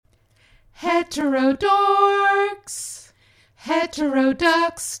Heterodorks,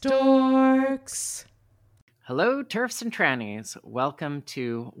 heteroducks dorks. Hello, turfs and trannies. Welcome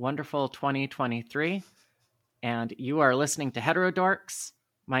to wonderful 2023, and you are listening to Heterodorks.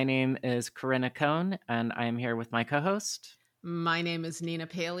 My name is Corinna Cohn, and I am here with my co-host. My name is Nina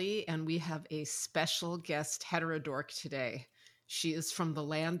Paley, and we have a special guest heterodork today. She is from the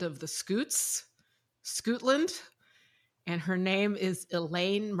land of the Scoots, Scootland, and her name is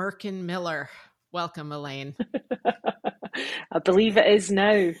Elaine Merkin Miller. Welcome, Elaine. I believe it is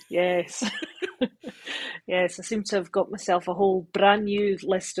now, yes. Yes, I seem to have got myself a whole brand new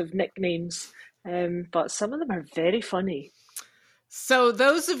list of nicknames, but some of them are very funny. So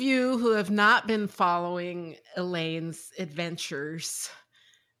those of you who have not been following Elaine's adventures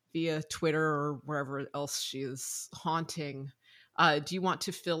via Twitter or wherever else she is haunting, do you want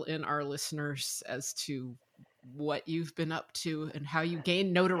to fill in our listeners as to what you've been up to and how you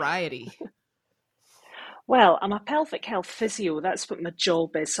gain notoriety? Well, I'm a pelvic health physio. That's what my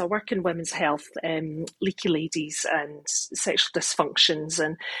job is. So I work in women's health, leaky ladies and sexual dysfunctions.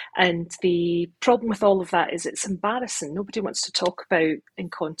 And the problem with all of that is it's embarrassing. Nobody wants to talk about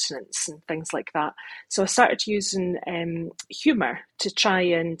incontinence and things like that. So I started using humour to try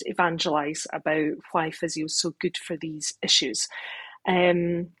and evangelise about why physio is so good for these issues.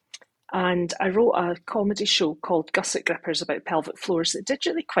 And I wrote a comedy show called Gusset Grippers about pelvic floors that did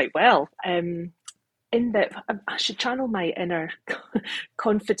really quite well. In that I should channel my inner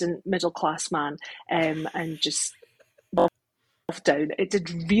confident middle-class man and just love down. It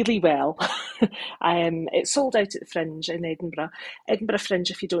did really well. It sold out at the Fringe in Edinburgh. Edinburgh Fringe,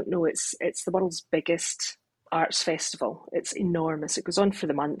 if you don't know, it's the world's biggest arts festival. It's enormous. It goes on for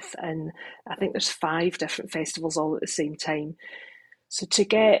the month, and I think there's 5 different festivals all at the same time. So to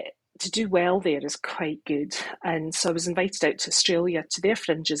do well there is quite good. And so I was invited out to Australia to their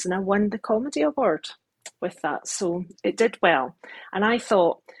fringes, and I won the comedy award with that. So it did well. And I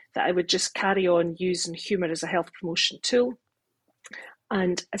thought that I would just carry on using humour as a health promotion tool.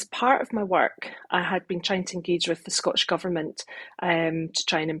 And as part of my work, I had been trying to engage with the Scottish Government to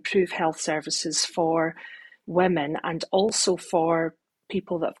try and improve health services for women and also for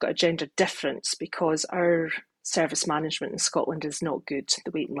people that have got a gender difference, because our service management in Scotland is not good.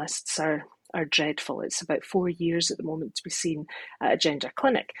 The waiting lists are dreadful. It's about 4 years at the moment to be seen at a gender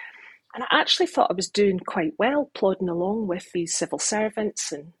clinic. And I actually thought I was doing quite well, plodding along with these civil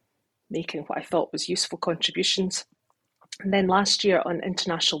servants and making what I thought was useful contributions. And then last year on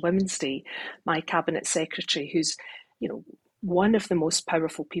International Women's Day, my cabinet secretary, who's, one of the most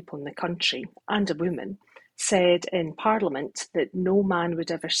powerful people in the country and a woman, said in Parliament that no man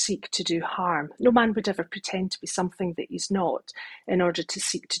would ever seek to do harm. No man would ever pretend to be something that he's not in order to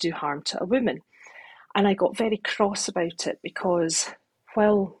seek to do harm to a woman. And I got very cross about it because,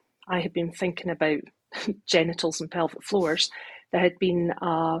 while I had been thinking about genitals and pelvic floors, there had been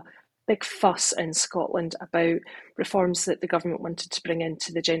a big fuss in Scotland about reforms that the government wanted to bring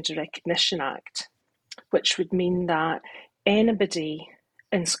into the Gender Recognition Act, which would mean that anybody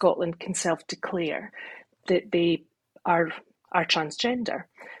in Scotland can self-declare that they are transgender.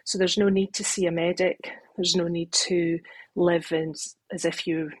 So there's no need to see a medic. There's no need to live as if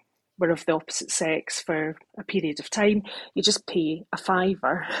you were of the opposite sex for a period of time. You just pay a £5,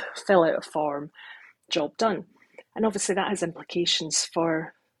 fill out a form, job done. And obviously that has implications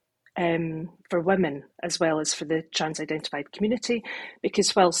for women as well as for the trans-identified community,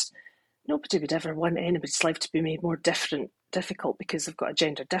 because whilst nobody would ever want anybody's life to be made more difficult because they've got a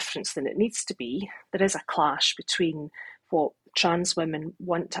gender difference than it needs to be, there is a clash between what trans women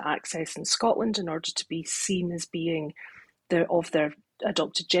want to access in Scotland in order to be seen as being of their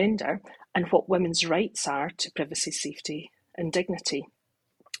adopted gender and what women's rights are to privacy, safety and dignity.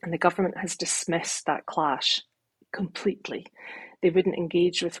 And the government has dismissed that clash completely. They wouldn't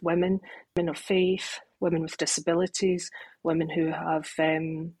engage with women of faith, women with disabilities, women who have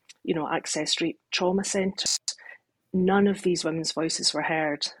accessed rape trauma centres. None of these women's voices were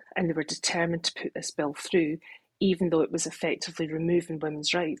heard, and they were determined to put this bill through, even though it was effectively removing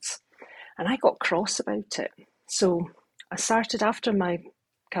women's rights. And I got cross about it. So I started, after my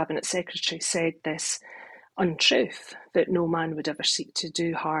cabinet secretary said this untruth, that no man would ever seek to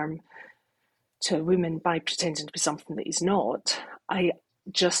do harm to a woman by pretending to be something that he's not. I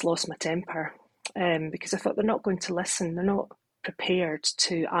just lost my temper because I thought they're not going to listen. They're not prepared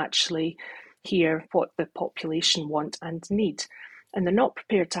to actually hear what the population want and need. And they're not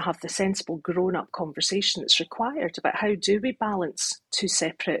prepared to have the sensible grown-up conversation that's required about how do we balance 2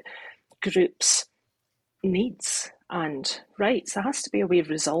 separate groups' needs and rights. There has to be a way of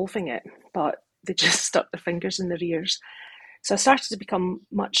resolving it, but they just stuck their fingers in their ears. So I started to become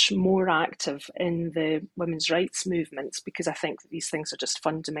much more active in the women's rights movements because I think that these things are just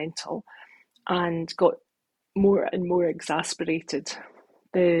fundamental, and got more and more exasperated.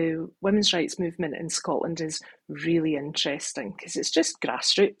 The women's rights movement in Scotland is really interesting because it's just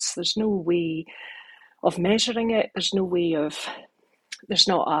grassroots. There's no way of measuring it. There's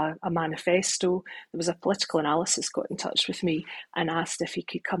not a manifesto. There was a political analyst got in touch with me and asked if he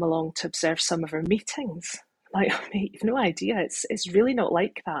could come along to observe some of our meetings. Like, mate, you've no idea. It's really not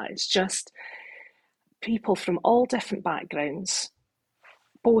like that. It's just people from all different backgrounds,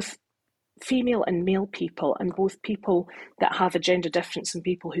 both female and male people, and both people that have a gender difference and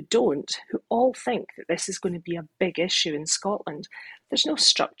people who don't, who all think that this is going to be a big issue in Scotland. There's no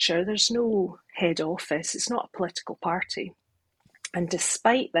structure, there's no head office, it's not a political party. And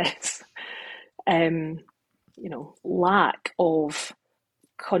despite this, lack of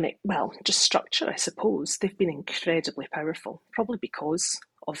just structure, I suppose, they've been incredibly powerful, probably because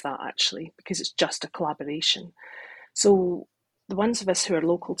of that, actually, because it's just a collaboration. So the ones of us who are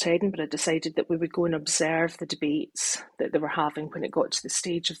local to Edinburgh decided that we would go and observe the debates that they were having when it got to the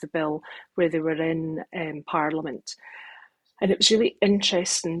stage of the bill where they were in Parliament. And it was really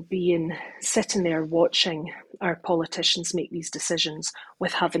interesting sitting there watching our politicians make these decisions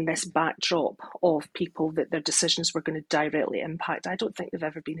with having this backdrop of people that their decisions were going to directly impact. I don't think they've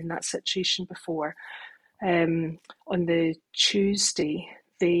ever been in that situation before. On the Tuesday,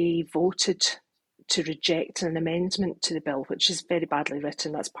 they voted to reject an amendment to the bill, which is very badly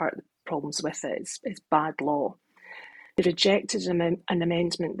written. That's part of the problems with it. It's bad law. They rejected an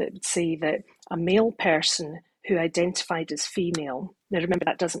amendment that would say that a male person who identified as female, now remember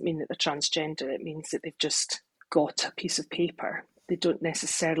that doesn't mean that they're transgender, it means that they've just got a piece of paper. They don't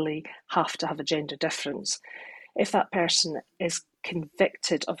necessarily have to have a gender difference. If that person is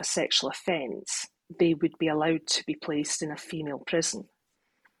convicted of a sexual offence, they would be allowed to be placed in a female prison.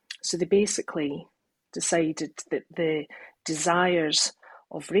 So they basically decided that the desires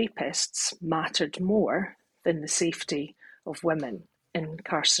of rapists mattered more than the safety of women,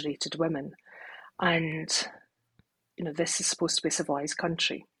 incarcerated women. And, this is supposed to be a civilised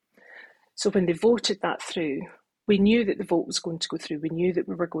country. So when they voted that through, we knew that the vote was going to go through. We knew that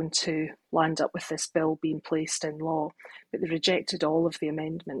we were going to land up with this bill being placed in law, but they rejected all of the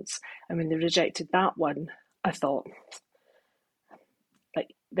amendments. And when they rejected that one, I thought,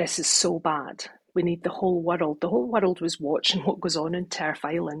 this is so bad. We need the whole world. The whole world was watching what goes on in Turf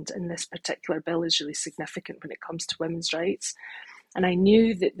Island, and this particular bill is really significant when it comes to women's rights. And I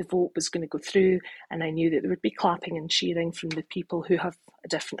knew that the vote was going to go through, and I knew that there would be clapping and cheering from the people who have a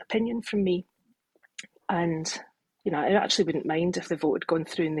different opinion from me. And, I actually wouldn't mind if the vote had gone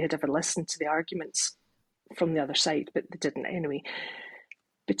through and they had ever listened to the arguments from the other side, but they didn't anyway.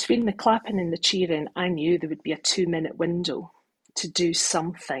 Between the clapping and the cheering, I knew there would be a 2-minute window to do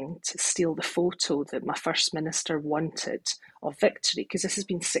something to steal the photo that my First Minister wanted of victory, because this has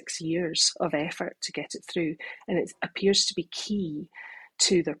been 6 years of effort to get it through, and it appears to be key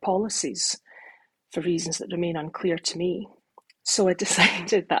to their policies for reasons that remain unclear to me. So I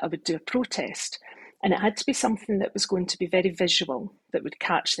decided that I would do a protest, and it had to be something that was going to be very visual, that would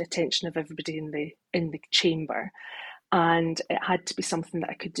catch the attention of everybody in the chamber, and it had to be something that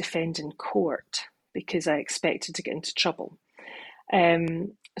I could defend in court because I expected to get into trouble.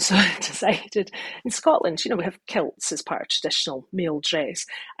 So I decided, in Scotland, we have kilts as part of traditional male dress,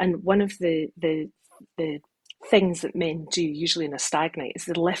 and one of the things that men do usually in a stag night is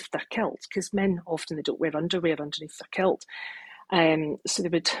they lift their kilt, because men often they don't wear underwear underneath their kilt. So they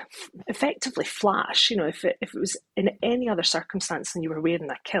would effectively flash. If it was in any other circumstance than you were wearing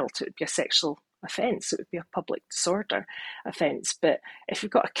a kilt, it would be a sexual offence. It would be a public disorder offence. But if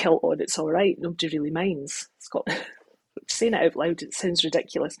you've got a kilt on, it's all right. Nobody really minds. Saying it out loud, it sounds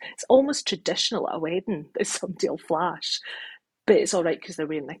ridiculous. It's almost traditional at a wedding that somebody will flash, but it's all right because they're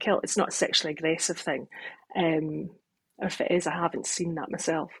wearing a kilt. It's not a sexually aggressive thing. Or if it is, I haven't seen that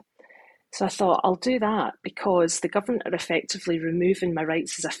myself. So I thought, I'll do that because the government are effectively removing my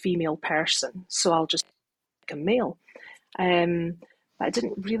rights as a female person, so I'll just make a male. But I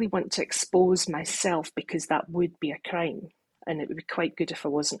didn't really want to expose myself because that would be a crime, and it would be quite good if I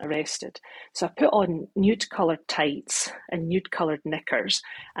wasn't arrested. So I put on nude-coloured tights and nude-coloured knickers,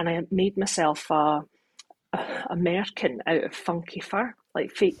 and I made myself a Merkin out of funky fur,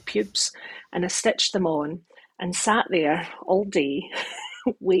 like fake pubes, and I stitched them on and sat there all day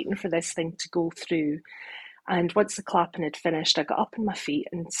waiting for this thing to go through. And once the clapping had finished, I got up on my feet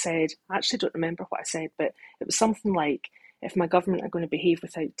and said, I actually don't remember what I said, but it was something like, if my government are going to behave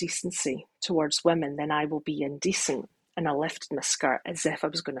without decency towards women, then I will be indecent. And I lifted my skirt as if I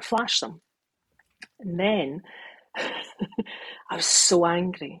was going to flash them. And then I was so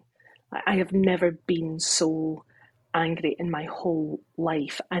angry. I have never been so angry in my whole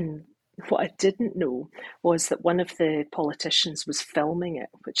life. And what I didn't know was that one of the politicians was filming it,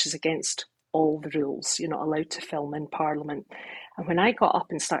 which is against all the rules. You're not allowed to film in Parliament. And when I got up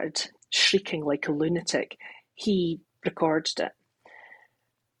and started shrieking like a lunatic, he recorded it.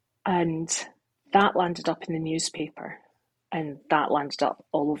 And that landed up in the newspaper, and that landed up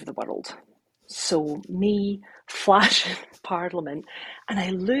all over the world. So me flashing Parliament, and I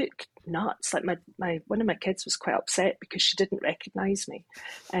looked nuts. Like my one of my kids was quite upset because she didn't recognise me,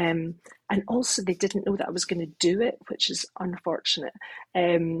 and also they didn't know that I was going to do it, which is unfortunate.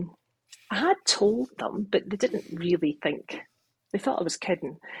 I had told them, but they didn't really think. They thought I was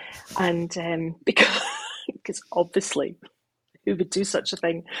kidding, and because obviously who would do such a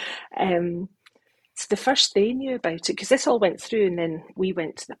thing? So the first they knew about it, because this all went through, and then we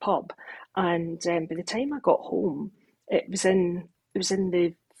went to the pub, and by the time I got home, it was in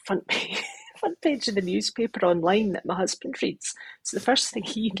the front page, front page of the newspaper online that my husband reads. So the first thing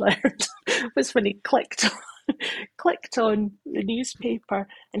he learned was when he clicked on the newspaper,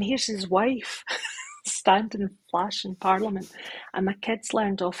 and here's his wife standing flash in Parliament, and my kids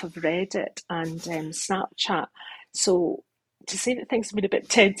learned off of Reddit and Snapchat. So to say that things have been a bit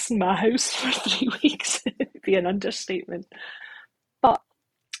tense in my house for 3 weeks would be an understatement. But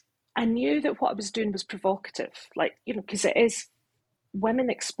I knew that what I was doing was provocative, like, because it is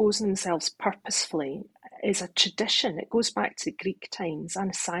women exposing themselves purposefully is a tradition. It goes back to the Greek times,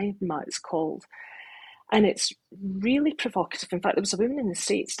 anasaima it's called. And it's really provocative. In fact, there was a woman in the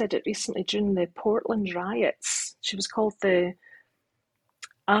States did it recently during the Portland riots. She was called the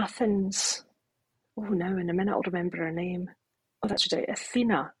Athens. Oh, now in a minute I'll remember her name. Oh, that's right,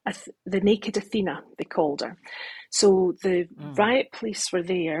 Athena, the Naked Athena, they called her. So the riot police were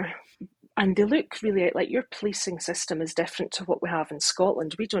there, and they look really like your policing system is different to what we have in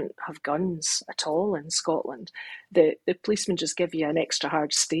Scotland. We don't have guns at all in Scotland. The policemen just give you an extra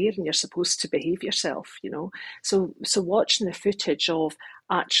hard stare, and you're supposed to behave yourself. So watching the footage of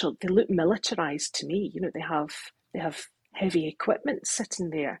they look militarized to me. They have heavy equipment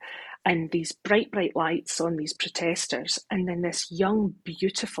sitting there, and these bright lights on these protesters, and then this young,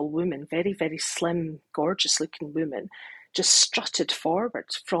 beautiful woman, very, very slim, gorgeous-looking woman, just strutted forward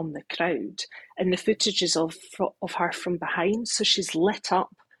from the crowd, and the footage is of her from behind, so she's lit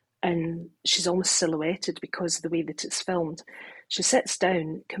up, and she's almost silhouetted because of the way that it's filmed. She sits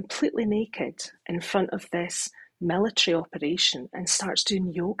down completely naked in front of this military operation and starts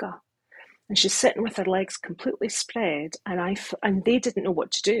doing yoga. And she's sitting with her legs completely spread, and they didn't know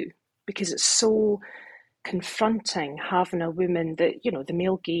what to do, because it's so confronting having a woman that, the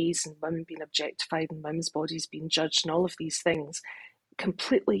male gaze and women being objectified and women's bodies being judged and all of these things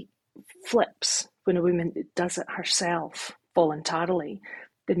completely flips when a woman does it herself voluntarily.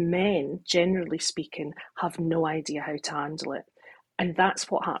 The men, generally speaking, have no idea how to handle it. And that's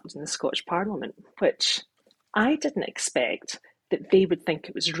what happened in the Scottish Parliament, which I didn't expect that they would think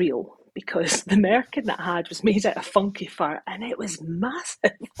it was real, because the Merkin that I had was made out of funky fur, and it was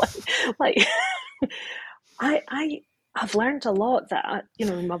massive. like I have learned a lot that,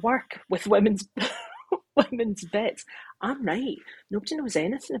 in my work with women's bits, I'm right. Nobody knows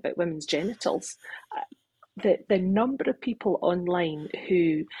anything about women's genitals. The number of people online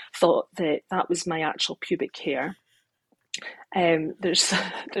who thought that was my actual pubic hair. There's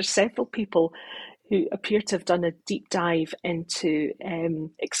several people who appear to have done a deep dive into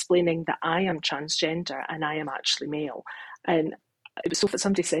explaining that I am transgender and I am actually male. And it was so that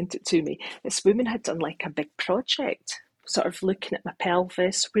somebody sent it to me. This woman had done like a big project, sort of looking at my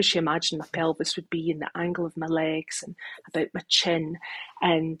pelvis, where she imagined my pelvis would be, and the angle of my legs, and about my chin,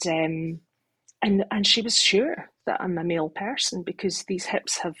 and she was sure that I'm a male person because these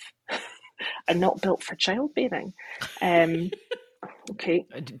hips are not built for childbearing. Okay.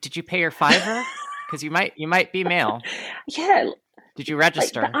 Did you pay your $5? Because you might be male. Yeah. Did you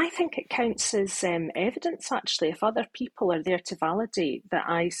register? I think it counts as evidence, actually, if other people are there to validate that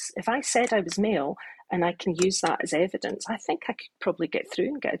if I said I was male and I can use that as evidence, I think I could probably get through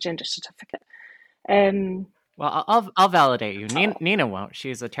and get a gender certificate. Well, I'll validate you. Nina won't.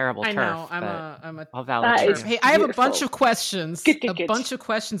 She's a terrible TERF. I know. I'm a I'll validate you. Hey, I have a bunch of questions. Good. Bunch of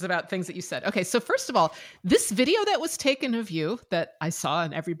questions about things that you said. Okay, so first of all, this video that was taken of you that I saw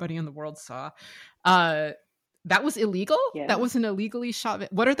and everybody in the world saw, that was illegal? Yeah. That was an illegally shot.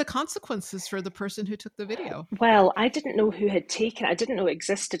 What are the consequences for the person who took the video? Well, I didn't know who had taken it. I didn't know it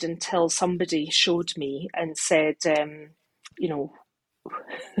existed until somebody showed me and said,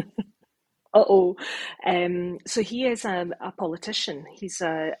 Uh-oh. So he is a politician. He's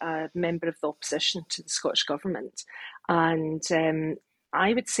a member of the opposition to the Scottish Government. And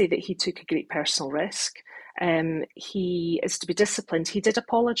I would say that he took a great personal risk. He is to be disciplined. He did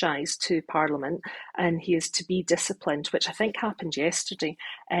apologise to Parliament, and he is to be disciplined, which I think happened yesterday,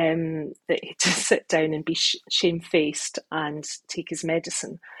 that he to sit down and be shamefaced and take his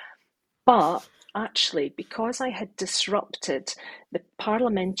medicine. But actually, because I had disrupted, the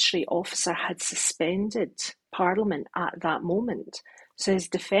parliamentary officer had suspended Parliament at that moment. So his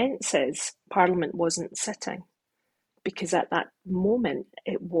defence is Parliament wasn't sitting because at that moment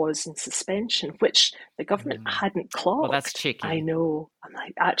it was in suspension, which the government hadn't clocked. Well, that's cheeky. I know. I'm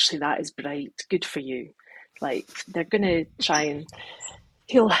like, actually, that is bright. Good for you. Like, they're going to try and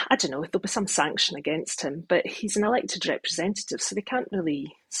I don't know, there'll be some sanction against him, but he's an elected representative, so they can't really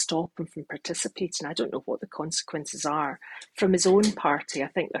stop him from participating. I don't know what the consequences are. From his own party, I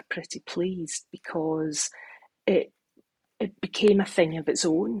think they're pretty pleased because it became a thing of its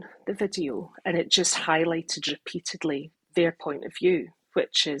own, the video, and it just highlighted repeatedly their point of view,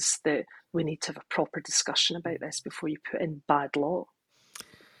 which is that we need to have a proper discussion about this before you put in bad law.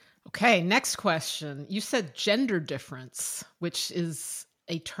 Okay, next question. You said gender difference, which is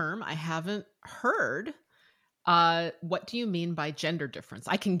a term I haven't heard. What do you mean by gender difference?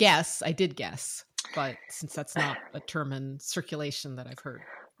 I can guess. I did guess, but since that's not a term in circulation that I've heard.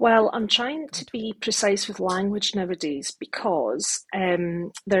 Well, I'm trying to be precise with language nowadays because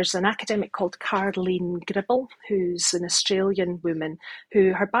there's an academic called Caroline Gribble, who's an Australian woman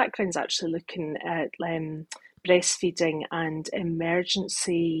who her background's actually looking at breastfeeding and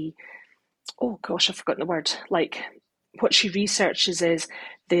emergency. Oh gosh, I've forgotten the word. Like, what she researches is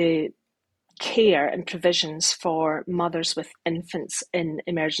the care and provisions for mothers with infants in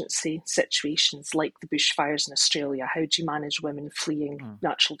emergency situations like the bushfires in Australia. How do you manage women fleeing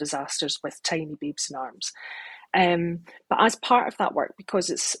natural disasters with tiny babes in arms? But as part of that work, because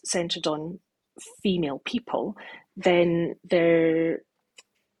it's centred on female people, then the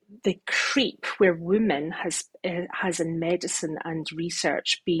creep where women has in medicine and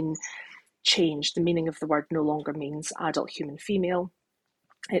research been changed. The meaning of the word no longer means adult human female.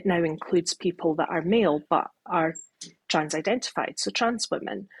 It now includes people that are male but are trans-identified, so trans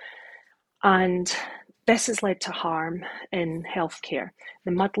women. And this has led to harm in healthcare.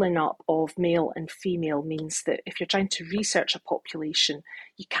 The muddling up of male and female means that if you're trying to research a population,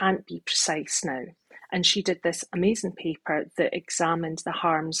 you can't be precise now. And she did this amazing paper that examined the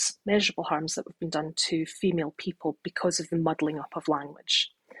harms, measurable harms that have been done to female people because of the muddling up of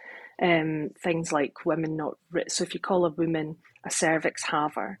language. Things like women not, so if you call a woman a cervix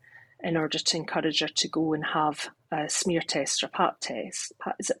haver, in order to encourage her to go and have a smear test or a pap test.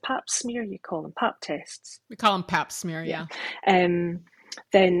 Is it pap smear you call them? Pap tests? We call them pap smear, yeah.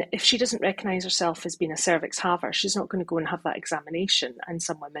 Then if she doesn't recognise herself as being a cervix haver, she's not going to go and have that examination. And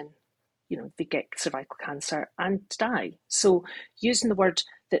some women, they get cervical cancer and die. So using the word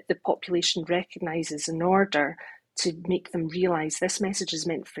that the population recognises in order to make them realise this message is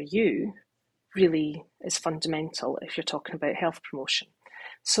meant for you really is fundamental if you're talking about health promotion.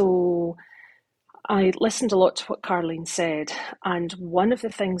 So I listened a lot to what Caroline said, and one of the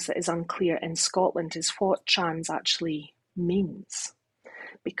things that is unclear in Scotland is what trans actually means.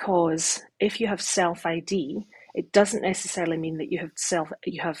 Because if you have self-ID, it doesn't necessarily mean that you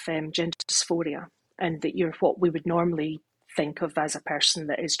have gender dysphoria and that you're what we would normally think of as a person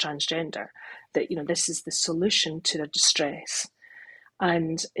that is transgender, that this is the solution to their distress.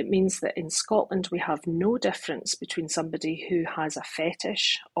 And it means that in Scotland we have no difference between somebody who has a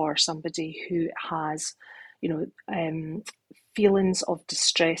fetish or somebody who has feelings of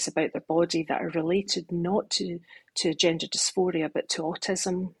distress about their body that are related not to gender dysphoria but to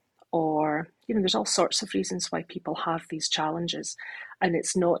autism, or there's all sorts of reasons why people have these challenges, and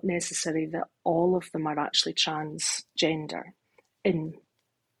it's not necessary that all of them are actually transgender in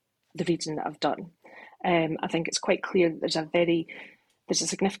the reading that I've done. I think it's quite clear that there's a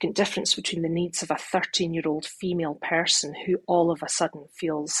significant difference between the needs of a 13-year-old female person who all of a sudden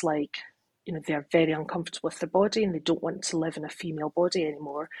feels like they're very uncomfortable with their body and they don't want to live in a female body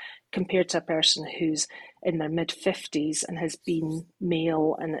anymore, compared to a person who's in their mid-50s and has been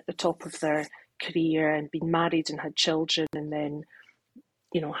male and at the top of their career and been married and had children, and then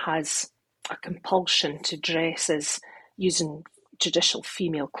has a compulsion to dress as using traditional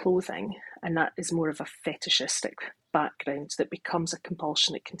female clothing, and that is more of a fetishistic background that becomes a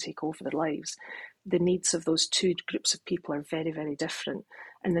compulsion that can take over their lives. The needs of those two groups of people are very, very different,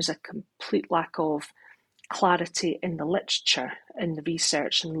 and there's a complete lack of clarity in the literature, in the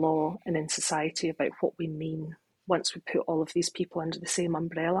research and law and in society about what we mean once we put all of these people under the same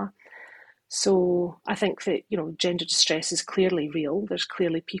umbrella. So I think that, gender distress is clearly real. There's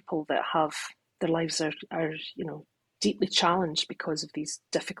clearly people that have their lives are deeply challenged because of these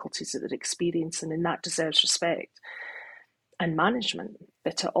difficulties that they're experiencing, and that deserves respect and management.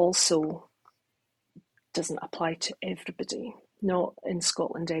 But it also doesn't apply to everybody, not in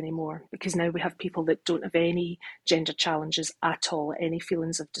Scotland anymore, because now we have people that don't have any gender challenges at all, any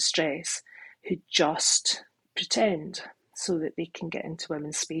feelings of distress, who just pretend so that they can get into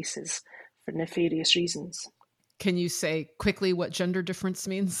women's spaces for nefarious reasons. Can you say quickly what gender difference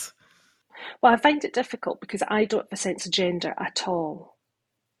means? Well, I find it difficult because I don't have a sense of gender at all.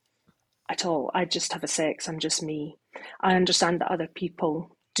 At all. I just have a sex. I'm just me. I understand that other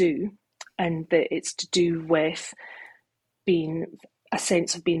people do, and that it's to do with being a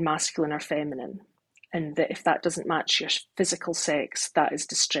sense of being masculine or feminine, and that if that doesn't match your physical sex, that is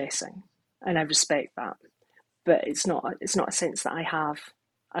distressing, and I respect that. But it's not a sense that I have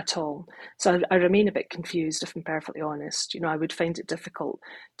at all. So I remain a bit confused, if I'm perfectly honest. I would find it difficult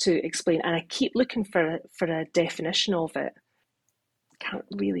to explain, and I keep looking for a definition of it. Can't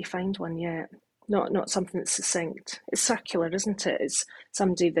really find one yet. Not something that's succinct. It's circular, isn't it? It's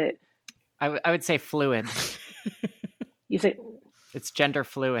somebody that I would say fluid. you think It's gender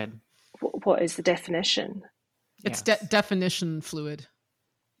fluid. What is the definition? It's Yes. definition fluid.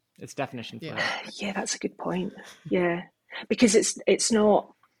 It's definition fluid. Yeah, that's a good point. Yeah, because it's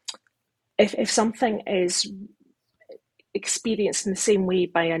not, if something is experienced in the same way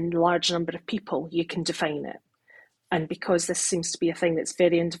by a large number of people, you can define it. And because this seems to be a thing that's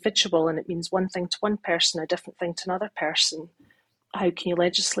very individual, and it means one thing to one person, a different thing to another person, how can you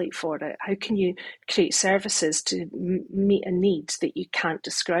legislate for it? How can you create services to meet a need that you can't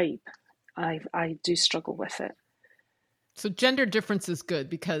describe? I do struggle with it. So gender difference is good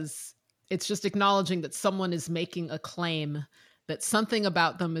because it's just acknowledging that someone is making a claim that something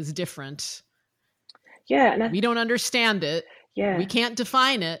about them is different. Yeah. And we don't understand it. Yeah. We can't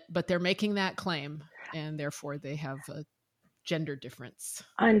define it, but they're making that claim, and therefore they have a gender difference.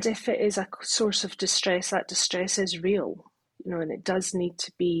 And if it is a source of distress, that distress is real, and it does need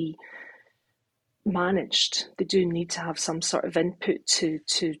to be managed. They do need to have some sort of input to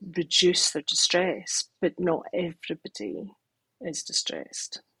reduce their distress, but not everybody is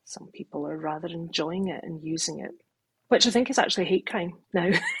distressed. Some people are rather enjoying it and using it, which I think is actually a hate crime now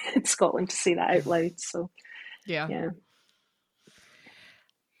in Scotland, to say that out loud. So yeah.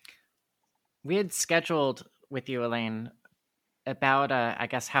 We had scheduled with you, Elaine, about I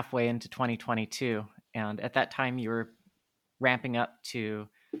guess halfway into 2022, and at that time you were ramping up to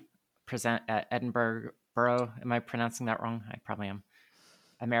present at Edinburgh Borough. Am I pronouncing that wrong? I probably am.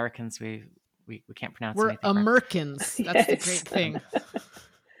 Americans, we can't pronounce We're anything. Merkins. That's the great thing.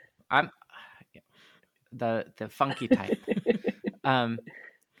 I'm the funky type.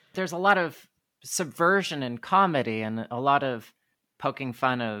 There's a lot of subversion in comedy, and a lot of poking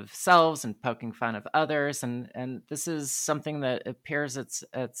fun of selves and poking fun of others, and this is something that appears it's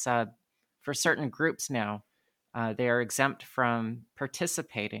for certain groups now. They are exempt from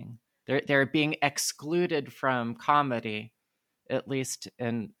participating. They're being excluded from comedy, at least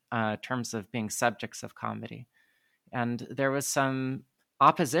in terms of being subjects of comedy. And there was some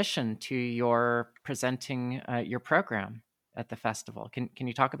opposition to your presenting your program at the festival. Can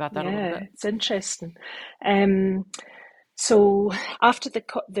you talk about that a little bit? It's interesting. So after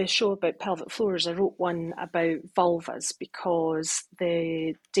the show about pelvic floors, I wrote one about vulvas, because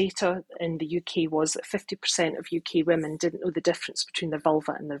the data in the UK was that 50% of UK women didn't know the difference between their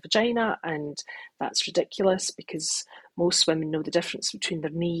vulva and their vagina, and that's ridiculous because most women know the difference between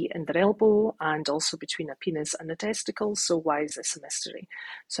their knee and their elbow, and also between a penis and a testicle. So why is this a mystery?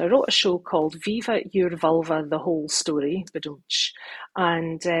 So I wrote a show called Viva Your Vulva, The Whole Story,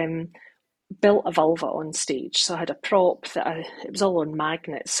 and built a vulva on stage. So I had a prop it was all on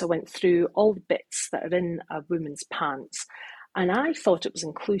magnets. So I went through all the bits that are in a woman's pants. And I thought it was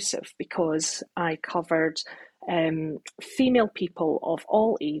inclusive because I covered female people of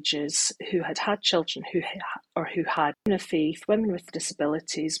all ages who had had children who had women of faith, women with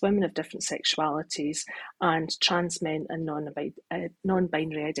disabilities, women of different sexualities, and trans men and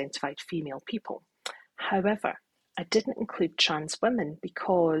non-binary identified female people. However, I didn't include trans women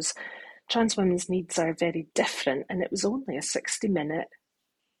because trans women's needs are very different, and it was only a 60-minute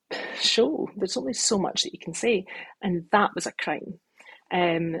show. There's only so much that you can say, and that was a crime.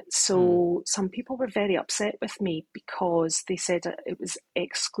 So some people were very upset with me because they said it was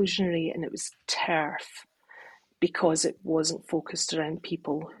exclusionary and it was TERF. because it wasn't focused around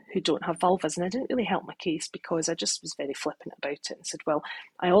people who don't have vulvas. And I didn't really help my case because I just was very flippant about it and said, well,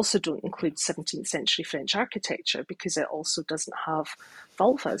 I also don't include 17th century French architecture because it also doesn't have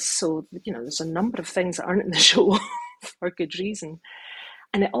vulvas. So, there's a number of things that aren't in the show for good reason.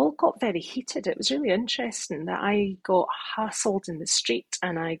 And it all got very heated. It was really interesting that I got hassled in the street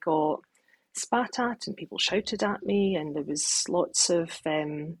and I got spat at and people shouted at me, and there was lots of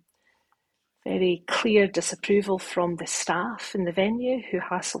very clear disapproval from the staff in the venue who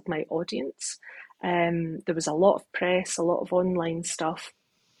hassled my audience. There was a lot of press, a lot of online stuff,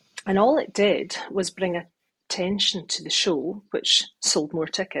 and all it did was bring attention to the show, which sold more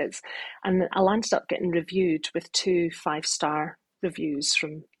tickets, and I landed up getting reviewed with 2 5-star reviews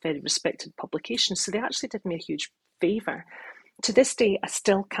from very respected publications, so they actually did me a huge favour. To this day, I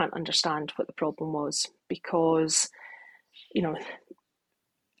still can't understand what the problem was because,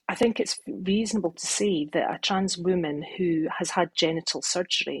 I think it's reasonable to say that a trans woman who has had genital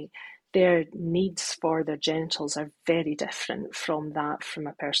surgery, their needs for their genitals are very different from that from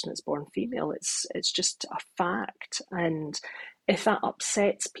a person that's born female. It's just a fact. And if that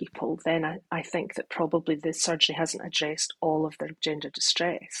upsets people, then I think that probably the surgery hasn't addressed all of their gender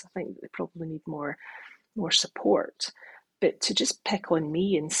distress. I think they probably need more support. But to just pick on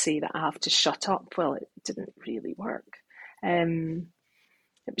me and say that I have to shut up, well, it didn't really work.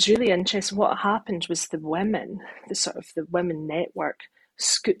 It was really interesting. What happened was the women network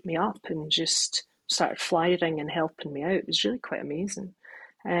scooped me up and just started flyering and helping me out. It was really quite amazing.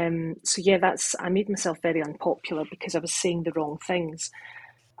 So yeah, I made myself very unpopular because I was saying the wrong things.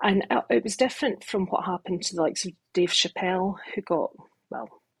 And it was different from what happened to the likes of Dave Chappelle, who got, well,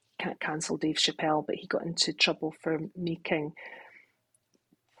 can't cancel Dave Chappelle, but he got into trouble for making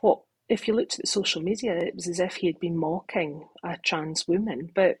what, if you looked at the social media, it was as if he had been mocking a trans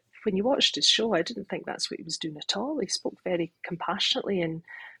woman. But when you watched his show, I didn't think that's what he was doing at all. He spoke very compassionately and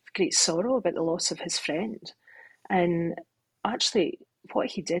with great sorrow about the loss of his friend. And actually,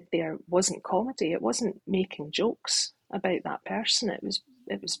 what he did there wasn't comedy. It wasn't making jokes about that person. It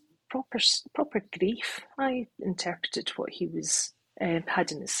was proper grief. I interpreted what he was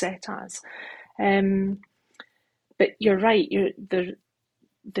had in his set as. But you're right.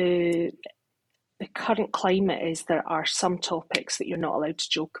 The current climate is there are some topics that you're not allowed to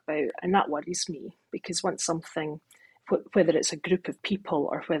joke about, and that worries me because once something, whether it's a group of people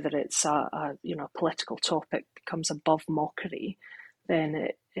or whether it's a political topic, becomes above mockery, then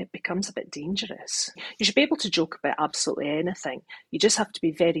it becomes a bit dangerous. You should be able to joke about absolutely anything. You just have to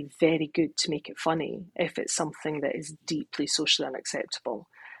be very, very good to make it funny if it's something that is deeply socially unacceptable.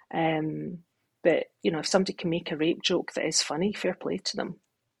 But if somebody can make a rape joke that is funny, fair play to them.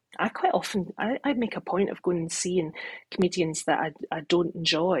 I quite often, I make a point of going and seeing comedians that I don't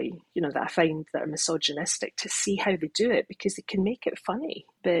enjoy, that I find that are misogynistic, to see how they do it because they can make it funny.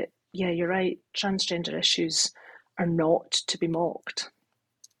 But yeah, you're right, transgender issues are not to be mocked,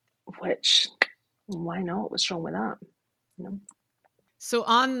 which, why not? What's wrong with that? So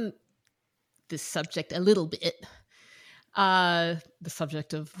on this subject a little bit, the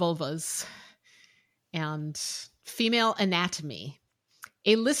subject of vulvas and female anatomy,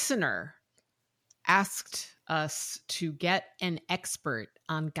 a listener asked us to get an expert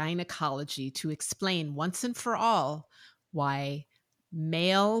on gynecology to explain once and for all why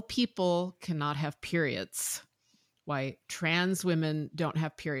male people cannot have periods, why trans women don't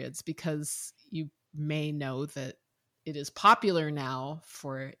have periods, because you may know that it is popular now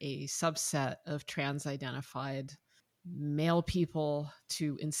for a subset of trans-identified male people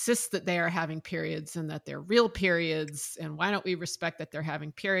to insist that they are having periods and that they're real periods. And why don't we respect that they're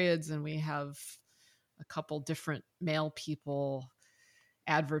having periods? And we have a couple different male people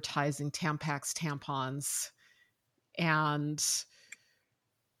advertising Tampax tampons. And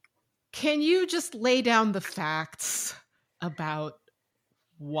can you just lay down the facts about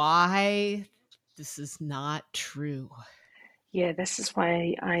why this is not true? Yeah, this is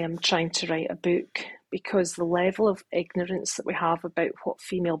why I am trying to write a book, because the level of ignorance that we have about what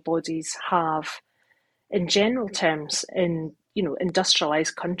female bodies have in general terms in,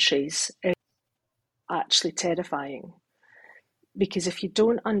 industrialized countries is actually terrifying. Because if you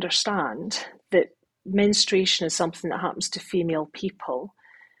don't understand that menstruation is something that happens to female people,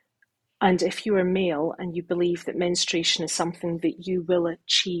 and if you are male and you believe that menstruation is something that you will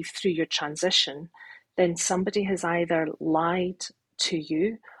achieve through your transition, then somebody has either lied to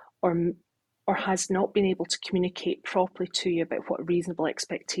you or has not been able to communicate properly to you about what a reasonable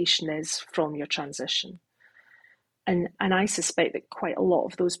expectation is from your transition. And I suspect that quite a lot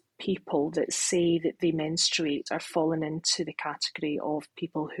of those people that say that they menstruate are falling into the category of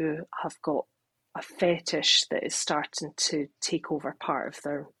people who have got a fetish that is starting to take over part of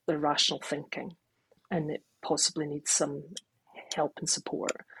their rational thinking, and it possibly needs some help and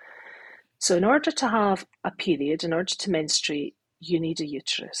support. So in order to have a period, in order to menstruate, you need a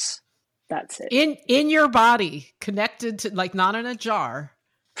uterus. That's it. In your body, connected to, like, not in a jar.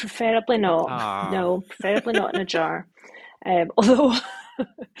 Preferably not. Aww. No, preferably not in a jar. Although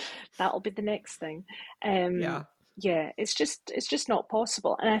that'll be the next thing. Yeah. Yeah, it's just not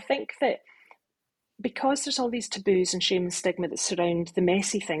possible. And I think that because there's all these taboos and shame and stigma that surround the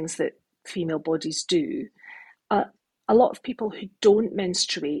messy things that female bodies do, a lot of people who don't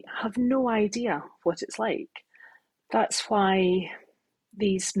menstruate have no idea what it's like. That's why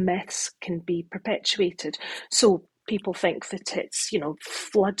these myths can be perpetuated. So people think that it's,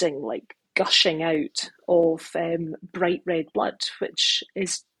 flooding, like gushing out of bright red blood, which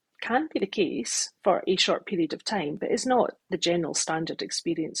can be the case for a short period of time, but is not the general standard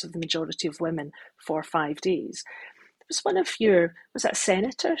experience of the majority of women for 5 days. It was one of was that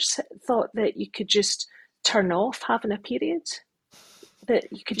senators thought that you could just turn off having a period?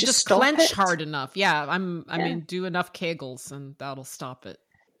 That you could just stop clench it? hard enough. Yeah, I mean, do enough Kegels and that'll stop it.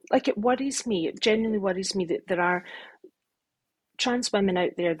 Like, it worries me, it genuinely worries me that there are trans women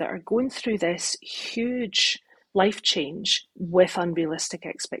out there that are going through this huge life change with unrealistic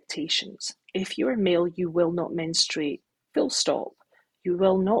expectations. If you're male, you will not menstruate, full stop. You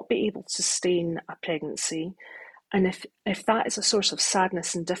will not be able to sustain a pregnancy. And if that is a source of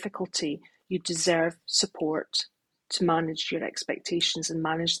sadness and difficulty, you deserve support to manage your expectations and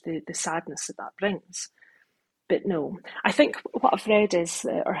manage the sadness that brings. But no, I think what I've read is,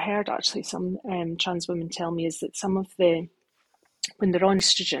 or heard actually, some trans women tell me, is that some of when they're on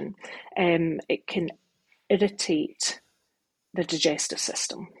estrogen, it can irritate the digestive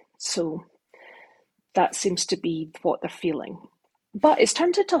system. So that seems to be what they're feeling. But it's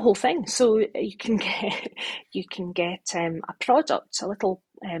turned into a whole thing. So you can get a product, a little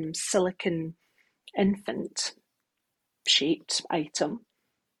silicone infant shaped item.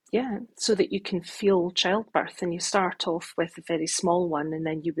 Yeah, so that you can feel childbirth, and you start off with a very small one, and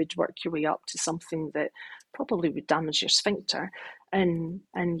then you would work your way up to something that probably would damage your sphincter, and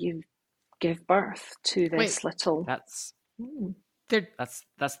you give birth to this little. That's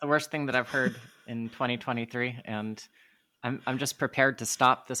that's the worst thing that I've heard in 2023, and I'm just prepared to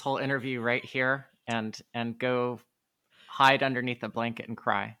stop this whole interview right here and go hide underneath a blanket and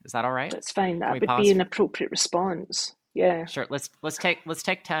cry. Is that all right? That's fine. That would be an appropriate response. Yeah. Sure. Let's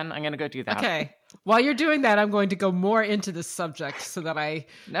take 10. I'm going to go do that. Okay. While you're doing that, I'm going to go more into this subject so that I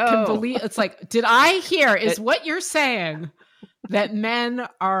can believe. It's like, did I hear? What you're saying that men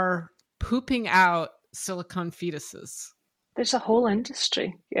are pooping out silicone fetuses? There's a whole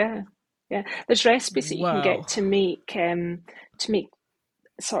industry. Yeah. Yeah. There's recipes that you can get to make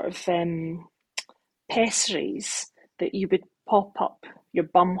sort of pessaries that you would pop up your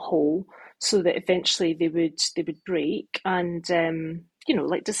bum hole, so that eventually they would break and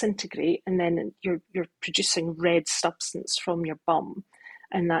like disintegrate, and then you're producing red substance from your bum,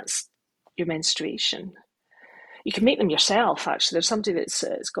 and that's your menstruation. You can make them yourself. Actually, there's somebody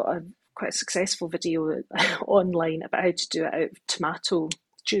that's got quite a successful video online about how to do it out of tomato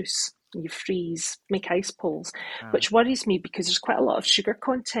juice. You freeze, make ice poles, which worries me because there's quite a lot of sugar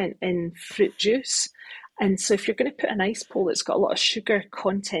content in fruit juice. And so if you're going to put an ice pole that's got a lot of sugar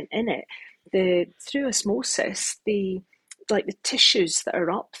content in it, through osmosis, the tissues that are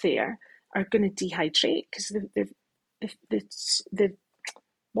up there are going to dehydrate, because the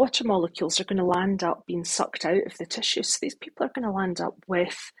water molecules are going to land up being sucked out of the tissue. So these people are going to land up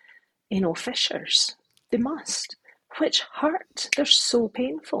with anal fissures. They must, which hurt. They're so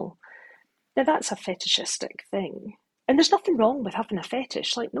painful. Now that's a fetishistic thing. And there's nothing wrong with having a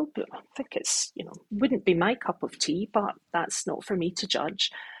fetish. Like, no, but I think it's, wouldn't be my cup of tea, but that's not for me to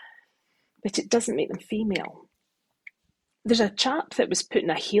judge. But it doesn't make them female. There's a chap that was putting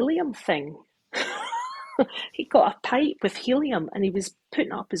a helium thing. He got a pipe with helium, and he was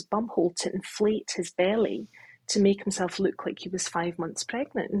putting up his bumhole to inflate his belly to make himself look like he was 5 months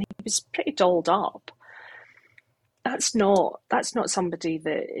pregnant, and he was pretty dolled up. That's not somebody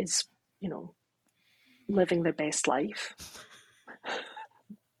that is, living their best life.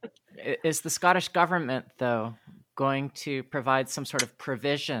 Is the Scottish government, though, going to provide some sort of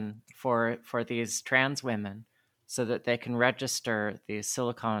provision for these trans women so that they can register these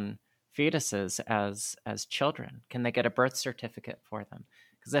silicone fetuses as children? Can they get a birth certificate for them?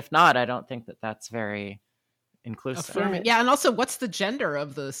 Because if not, I don't think that that's very inclusive. Yeah, and also, what's the gender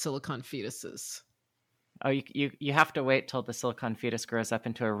of the silicone fetuses? Oh, you have to wait till the silicone fetus grows up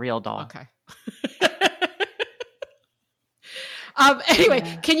into a real doll. Okay. Anyway,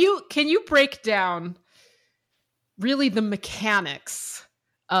 Yeah. can you break down really the mechanics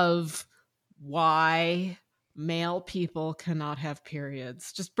of why male people cannot have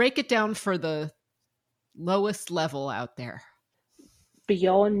periods? Just break it down for the lowest level out there.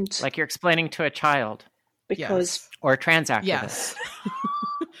 Beyond, Like you're explaining to a child because Yes. or a trans activist. Yes.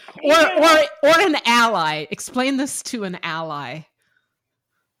 or an ally. Explain this to an ally.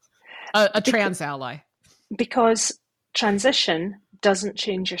 A trans ally. because transition doesn't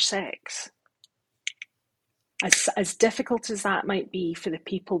change your sex. As difficult as that might be for the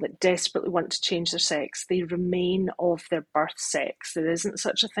people that desperately want to change their sex, they remain of their birth sex. There isn't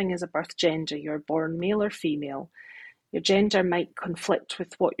such a thing as a birth gender. You're born male or female. Your gender might conflict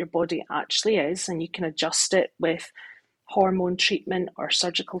with what your body actually is, and you can adjust it with hormone treatment or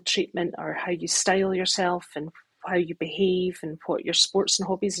surgical treatment, or how you style yourself and how you behave and what your sports and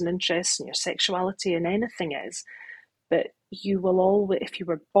hobbies and interests and your sexuality and anything is. But you will always, if you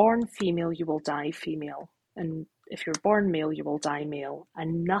were born female, you will die female. And if you're born male, you will die male.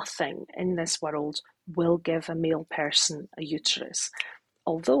 And nothing in this world will give a male person a uterus.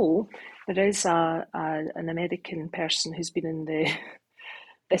 Although there is an American person who's been in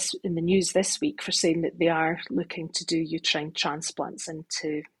the news this week for saying that they are looking to do uterine transplants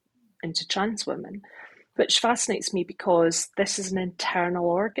into trans women, which fascinates me because this is an internal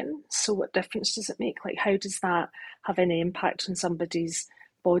organ. So what difference does it make? Like, how does that have any impact on somebody's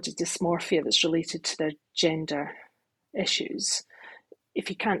body dysmorphia that's related to their gender issues? If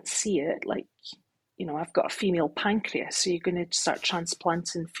you can't see it, like, I've got a female pancreas, so you're going to start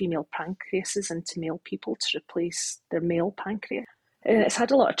transplanting female pancreases into male people to replace their male pancreas. It's had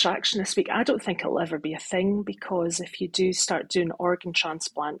a lot of traction this week. I don't think it'll ever be a thing, because if you do start doing organ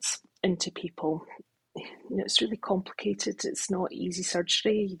transplants into people, it's really complicated. It's not easy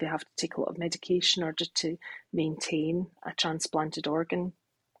surgery. They have to take a lot of medication in order to maintain a transplanted organ.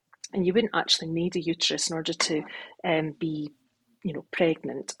 And you wouldn't actually need a uterus in order to be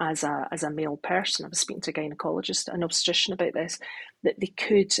pregnant as a male person. I was speaking to a gynecologist, an obstetrician, about this, that they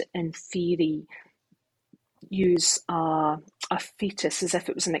could, in theory, use a fetus as if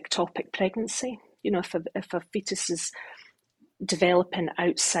it was an ectopic pregnancy. If a fetus is developing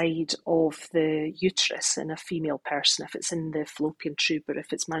outside of the uterus in a female person, if it's in the fallopian tube, or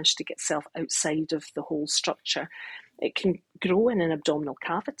if it's managed to get itself outside of the whole structure, it can grow in an abdominal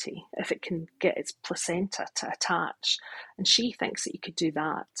cavity if it can get its placenta to attach. And she thinks that you could do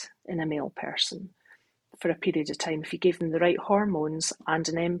that in a male person for a period of time if you gave them the right hormones and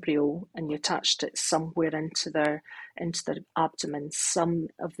an embryo, and you attached it somewhere into their abdomen. Some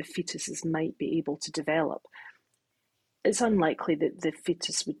of the fetuses might be able to develop. It's unlikely that the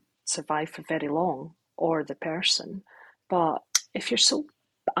fetus would survive for very long, or the person. But if you're so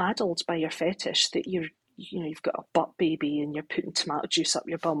addled by your fetish that you've got a butt baby and you're putting tomato juice up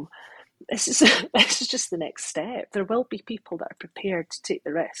your bum, this is just the next step. There will be people that are prepared to take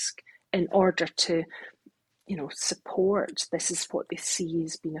the risk in order to, support this is what they see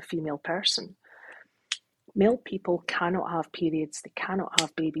as being a female person. Male people cannot have periods, they cannot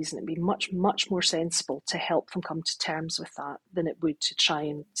have babies, and it'd be much, much more sensible to help them come to terms with that than it would to try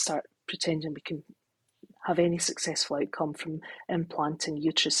and start pretending we can have any successful outcome from implanting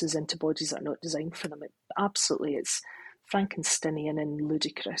uteruses into bodies that are not designed for them. It's Frankensteinian and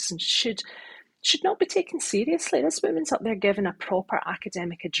ludicrous, and should not be taken seriously. This woman's up there giving a proper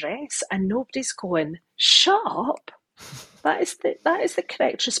academic address, and nobody's going, shut up. That is the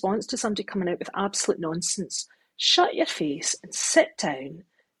correct response to somebody coming out with absolute nonsense. Shut your face and sit down,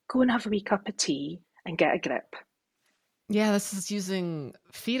 go and have a wee cup of tea and get a grip. Yeah, this is using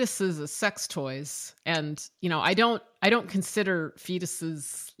fetuses as sex toys. And, I don't consider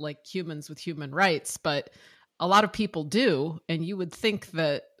fetuses like humans with human rights, but a lot of people do. And you would think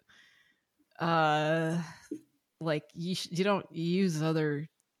that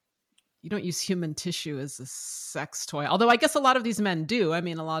you don't use human tissue as a sex toy. Although I guess a lot of these men do. I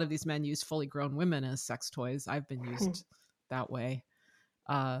mean, a lot of these men use fully grown women as sex toys. I've been used that way.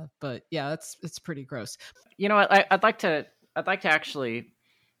 But yeah, it's pretty gross. You know what? I'd like to actually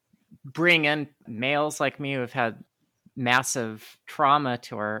bring in males like me who have had massive trauma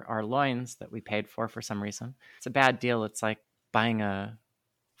to our loins that we paid for some reason. It's a bad deal. It's like buying a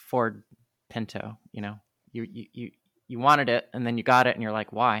Ford Pinto. You wanted it and then you got it and you're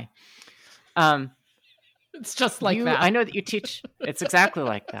like, why? It's just like that. I know that you teach. It's exactly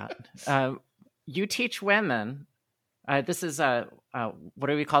like that. You teach women. This is what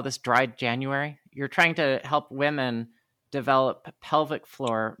do we call this? Dry January. You're trying to help women develop pelvic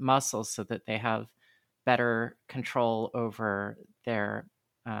floor muscles so that they have better control over their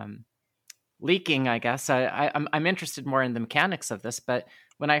leaking, I guess. I'm interested more in the mechanics of this, but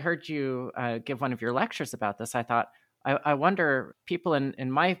when I heard you give one of your lectures about this, I thought, I wonder, people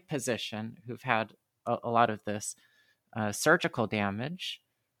in my position who've had a lot of this surgical damage,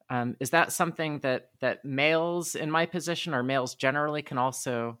 is that something that males in my position or males generally can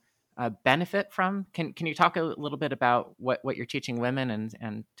also benefit from? Can you talk a little bit about what you're teaching women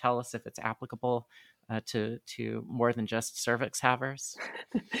and tell us if it's applicable to more than just cervix havers?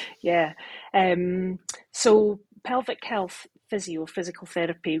 Yeah. So pelvic health physical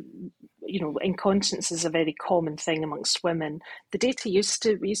therapy, incontinence is a very common thing amongst women. The data we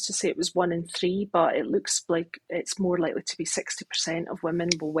used to say it was 1 in 3, but it looks like it's more likely to be 60% of women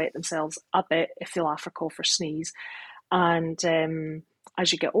will wet themselves a bit if they laugh or cough or sneeze. And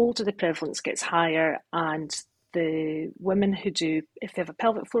as you get older, the prevalence gets higher, and the women who do, if they have a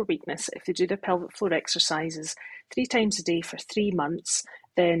pelvic floor weakness, if they do their pelvic floor exercises 3 times a day for 3 months,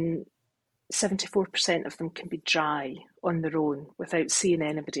 then 74% of them can be dry on their own without seeing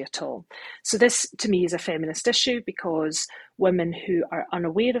anybody at all. So this, to me, is a feminist issue, because women who are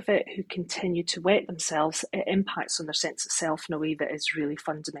unaware of it, who continue to wet themselves, it impacts on their sense of self in a way that is really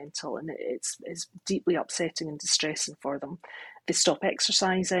fundamental, and it's deeply upsetting and distressing for them. They stop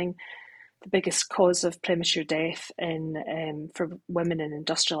exercising. The biggest cause of premature death for women in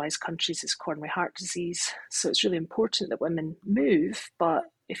industrialised countries is coronary heart disease. So it's really important that women move, but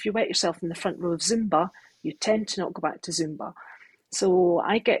if you wet yourself in the front row of Zumba, you tend to not go back to Zumba. So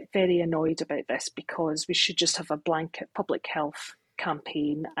I get very annoyed about this, because we should just have a blanket public health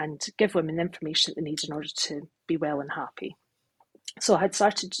campaign and give women the information that they need in order to be well and happy. So I had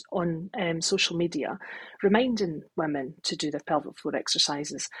started on social media reminding women to do their pelvic floor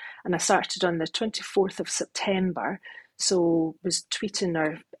exercises, and I started on the 24th of September. So was tweeting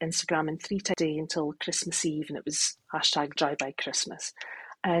or Instagramming 3 times a day until Christmas Eve, and it was hashtag Dry by Christmas.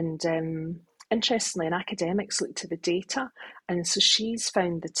 And interestingly, an academic's looked at the data, and so she's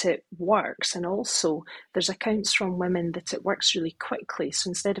found that it works. And also, there's accounts from women that it works really quickly. So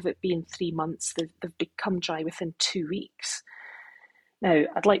instead of it being 3 months, they've become dry within 2 weeks. Now,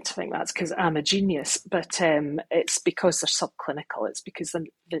 I'd like to think that's because I'm a genius, but it's because they're subclinical. It's because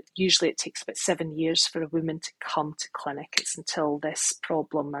usually it takes about 7 years for a woman to come to clinic. It's until this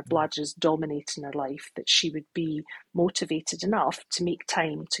problem, her bladder, is dominating her life, that she would be motivated enough to make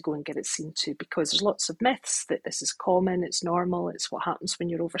time to go and get it seen to, because there's lots of myths that this is common, it's normal, it's what happens when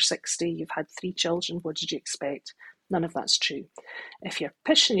you're over 60, you've had 3 children, what did you expect? None of that's true. If you're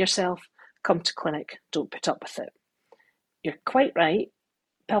pushing yourself, come to clinic, don't put up with it. You're quite right.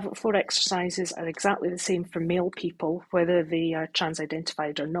 Pelvic floor exercises are exactly the same for male people, whether they are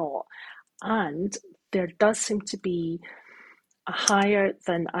trans-identified or not. And there does seem to be a higher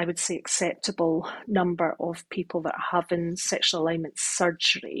than, I would say, acceptable number of people that are having sexual alignment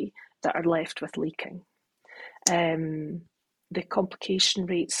surgery that are left with leaking. The complication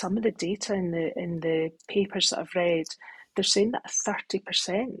rate, some of the data in the papers that I've read, they're saying that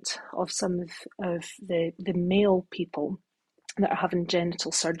 30% of some of the male people that are having genital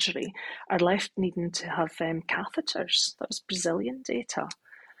surgery are left needing to have catheters. That was Brazilian data,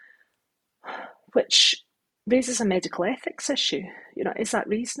 which raises a medical ethics issue. Is that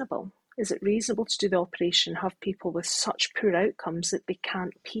reasonable? Is it reasonable to do the operation, have people with such poor outcomes that they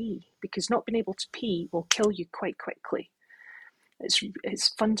can't pee? Because not being able to pee will kill you quite quickly.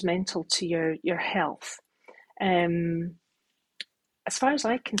 It's fundamental to your health. As far as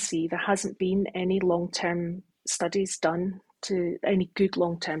I can see, there hasn't been any long-term studies done any good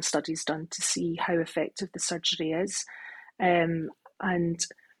long-term studies done to see how effective the surgery is, and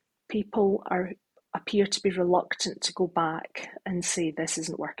people appear to be reluctant to go back and say this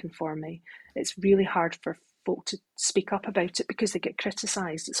isn't working for me. It's really hard for folk to speak up about it because they get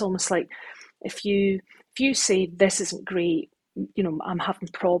criticised. It's almost like if you say this isn't great, I'm having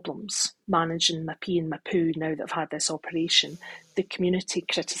problems managing my pee and my poo now that I've had this operation, the community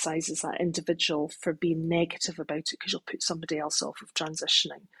criticises that individual for being negative about it because you'll put somebody else off of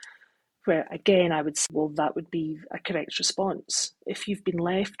transitioning. Where again, I would say, well, that would be a correct response. If you've been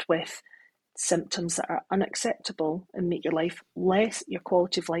left with symptoms that are unacceptable and make your life less, your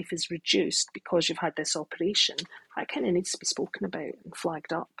quality of life is reduced because you've had this operation, that kind of needs to be spoken about and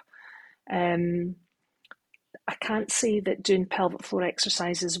flagged up. I can't say that doing pelvic floor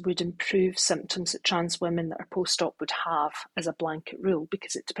exercises would improve symptoms that trans women that are post-op would have as a blanket rule,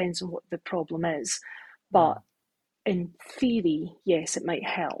 because it depends on what the problem is. But in theory, yes, it might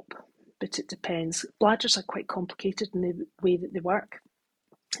help, but it depends. Bladders are quite complicated in the way that they work.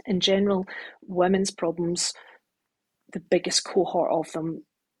 In general, women's problems, the biggest cohort of them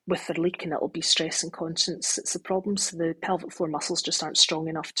with their leaking, it'll be stress incontinence. It's the problem. So the pelvic floor muscles just aren't strong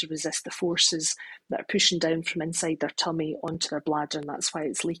enough to resist the forces that are pushing down from inside their tummy onto their bladder, and that's why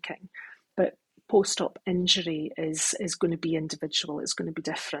it's leaking. But post-op injury is going to be individual. It's going to be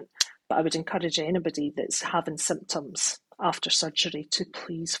different. But I would encourage anybody that's having symptoms after surgery to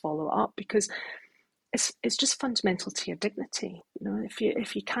please follow up, because it's just fundamental to your dignity. You know,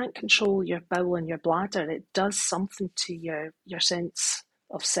 if you can't control your bowel and your bladder, it does something to your sense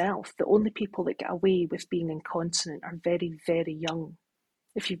of self. The only people that get away with being incontinent are very, very young.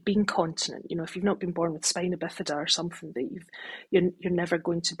 If you've been continent, you know, if you've not been born with spina bifida or something, that you're never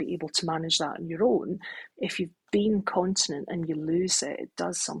going to be able to manage that on your own. If you've been continent and you lose it, it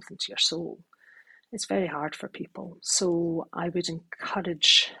does something to your soul. It's very hard for people. So I would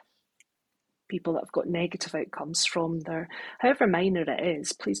encourage people that have got negative outcomes from their, however minor it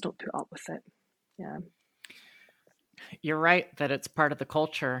is, please don't put up with it. Yeah. You're right that it's part of the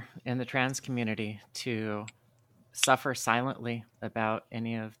culture in the trans community to suffer silently about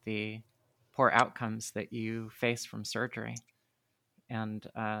any of the poor outcomes that you face from surgery. And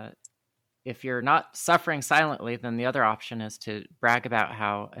if you're not suffering silently, then the other option is to brag about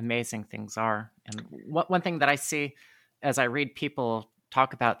how amazing things are. And one thing that I see as I read people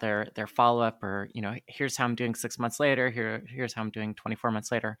talk about their follow-up, or, you know, here's how I'm doing 6 months later, here's how I'm doing 24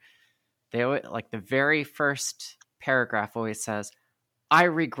 months later, they always, like, the very first paragraph always says, I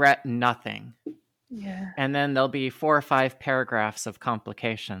regret nothing. Yeah. And then there'll be 4 or 5 paragraphs of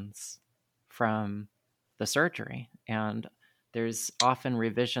complications from the surgery. And there's often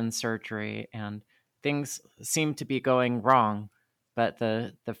revision surgery and things seem to be going wrong. But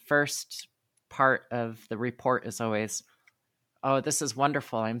the first part of the report is always, oh, this is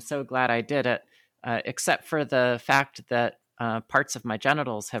wonderful. I'm so glad I did it. Except for the fact that parts of my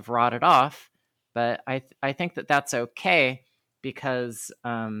genitals have rotted off. But I think that that's okay, because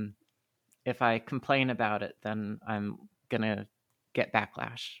if I complain about it, then I'm going to get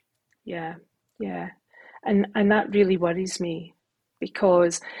backlash. Yeah, yeah. And that really worries me,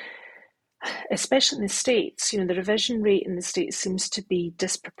 because especially in the States, you know, the revision rate in the States seems to be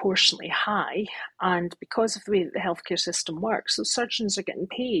disproportionately high. And because of the way that the healthcare system works, those surgeons are getting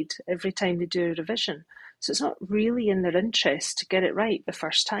paid every time they do a revision. So it's not really in their interest to get it right the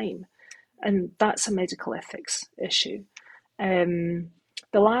first time. And that's a medical ethics issue. The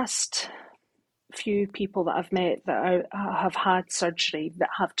last few people that I've met that have had surgery that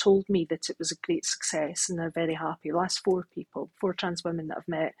have told me that it was a great success and they're very happy. The last 4 trans women that I've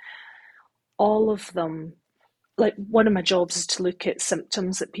met, all of them, like, one of my jobs is to look at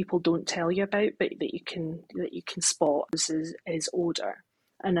symptoms that people don't tell you about, but that you can spot is odor.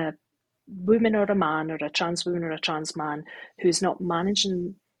 And a woman or a man, or a trans woman or a trans man who's not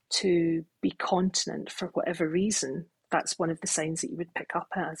managing to be continent for whatever reason, that's one of the signs that you would pick up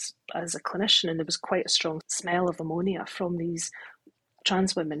as a clinician. And there was quite a strong smell of ammonia from these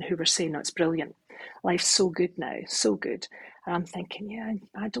trans women who were saying, "No, it's brilliant. Life's so good now, so good." And I'm thinking, yeah,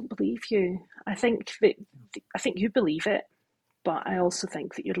 I don't believe you. I think you believe it, but I also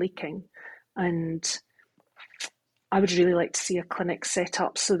think that you're leaking. And I would really like to see a clinic set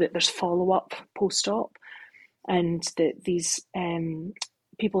up so that there's follow-up post-op, and that these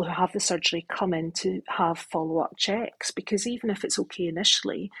people who have the surgery come in to have follow-up checks, because even if it's okay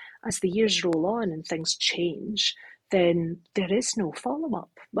initially, as the years roll on and things change, then there is no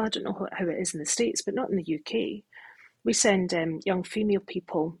follow-up. Well, I don't know how it is in the States, but not in the UK. We send young female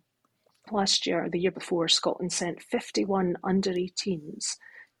people. Last year, or the year before, Scotland sent 51 under-18s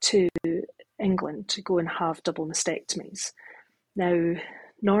to England to go and have double mastectomies. Now,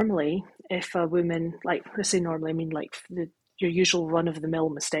 normally, if a woman, like, I say normally, I mean like your usual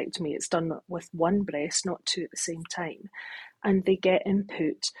run-of-the-mill mastectomy, it's done with one breast, not 2 at the same time. And they get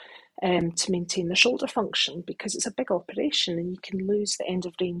input to maintain their shoulder function, because it's a big operation and you can lose the end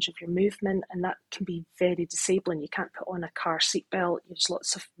of range of your movement, and that can be very disabling. You can't put on a car seatbelt. There's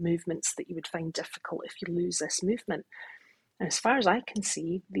lots of movements that you would find difficult if you lose this movement. And as far as I can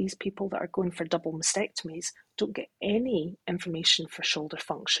see, these people that are going for double mastectomies don't get any information for shoulder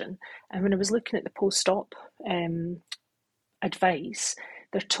function. And when I was looking at the post-op advice,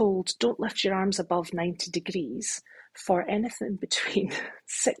 they're told, don't lift your arms above 90 degrees for anything between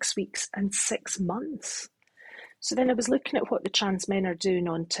 6 weeks and 6 months. So then I was looking at what the trans men are doing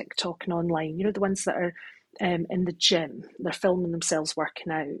on TikTok and online, you know, the ones that are in the gym, they're filming themselves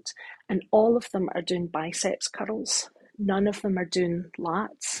working out, and all of them are doing biceps curls. None of them are doing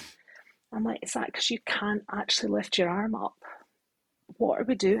lats. I'm like, is that because you can't actually lift your arm up? What are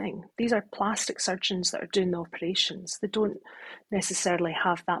we doing? These are plastic surgeons that are doing the operations. They don't necessarily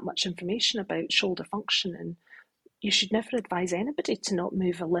have that much information about shoulder function and you should never advise anybody to not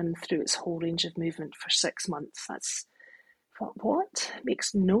move a limb through its whole range of movement for 6 months. That's what?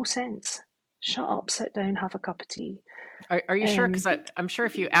 Makes no sense. Shut up, sit down, have a cup of tea. Are you sure? Because I'm sure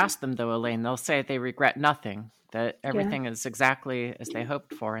if you ask them, though, Elaine, they'll say they regret nothing, that everything is exactly as they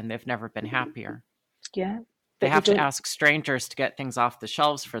hoped for, and they've never been happier. Yeah. They have to ask strangers to get things off the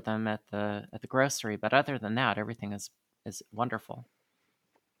shelves for them at the grocery, but other than that, everything is wonderful.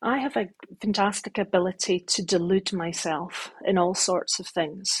 I have a fantastic ability to delude myself in all sorts of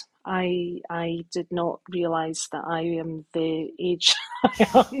things. I did not realise that I am the age I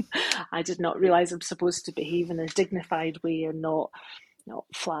am. I did not realise I'm supposed to behave in a dignified way and not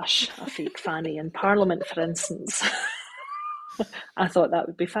flash a fake fanny in Parliament, for instance. I thought that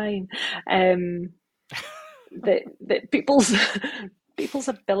would be fine. That people's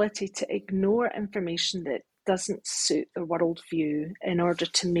ability to ignore information that doesn't suit their worldview in order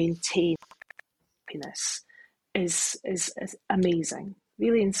to maintain happiness is amazing,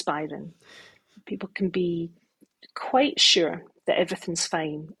 really inspiring. People can be quite sure that everything's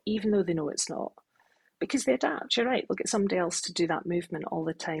fine, even though they know it's not, because they adapt. You're right, they'll get somebody else to do that movement all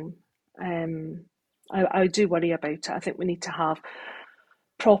the time. I do worry about it. I think we need to have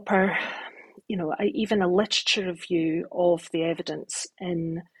proper, even a literature review of the evidence.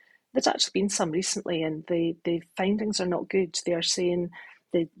 There's actually been some recently, and the findings are not good. They are saying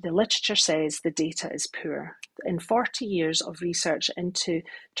the literature says the data is poor. In 40 years of research into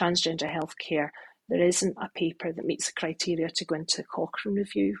transgender healthcare, there isn't a paper that meets the criteria to go into Cochrane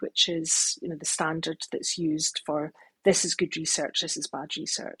review, which is the standard that's used for this is good research, this is bad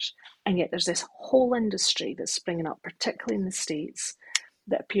research. And yet there's this whole industry that's springing up, particularly in the States,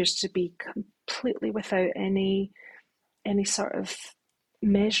 that appears to be completely without any sort of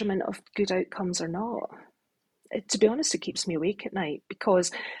measurement of good outcomes or not. To be honest, it keeps me awake at night,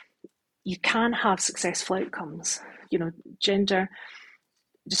 because you can have successful outcomes. Gender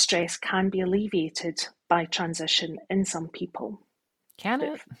distress can be alleviated by transition in some people. Can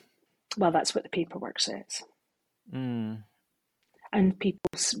it? Well, that's what the paperwork says. And people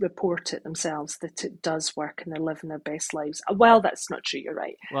report it themselves that it does work and they're living their best lives. Well, that's not true. You're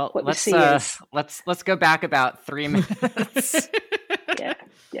right. Well, what let's go back about 3 minutes. yeah,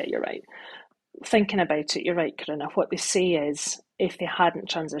 you're right. Thinking about it, you're right, Corinna. What they say is, if they hadn't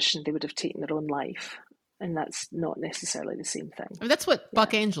transitioned, they would have taken their own life, and that's not necessarily the same thing. I mean, that's what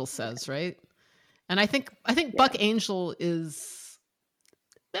Buck Angel says, right? And I think Buck Angel is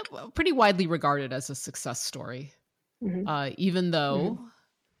pretty widely regarded as a success story. Even though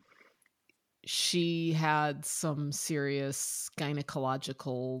she had some serious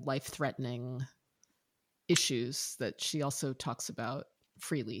gynecological, life-threatening issues that she also talks about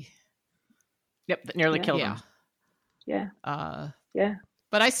freely. Yep, that nearly killed him. Yeah.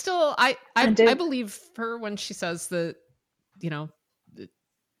 But I believe her when she says that,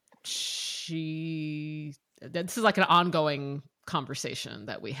 this is like an ongoing conversation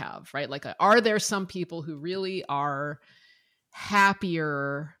that we have, right? Like, are there some people who really are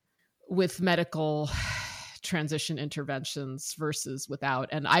happier with medical transition interventions versus without?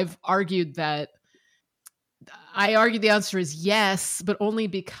 And I argue the answer is yes, but only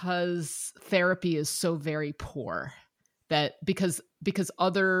because therapy is so very poor, that because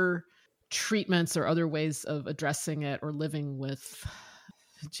other treatments or other ways of addressing it or living with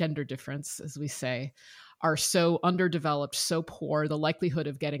gender difference, as we say, are so underdeveloped, so poor. The likelihood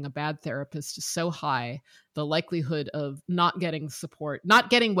of getting a bad therapist is so high. The likelihood of not getting support, not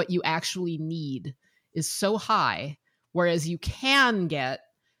getting what you actually need, is so high, whereas you can get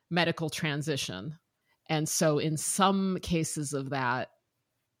medical transition. And so in some cases of that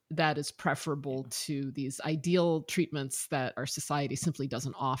is preferable to these ideal treatments that our society simply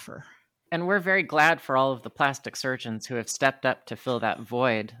doesn't offer. And we're very glad for all of the plastic surgeons who have stepped up to fill that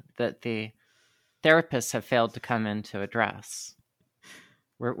void that the therapists have failed to come in to address.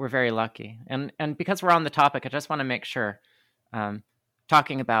 We're very lucky. And because we're on the topic, I just want to make sure,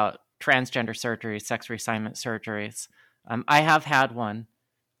 talking about transgender surgeries, sex reassignment surgeries, I have had one.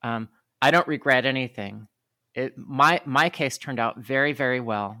 I don't regret anything. My case turned out very, very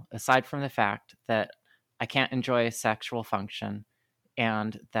well, aside from the fact that I can't enjoy sexual function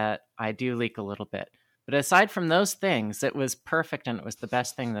and that I do leak a little bit. But aside from those things, it was perfect, and it was the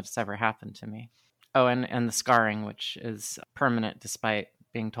best thing that's ever happened to me. Oh, and the scarring, which is permanent despite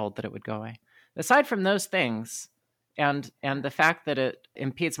being told that it would go away. Aside from those things, and the fact that it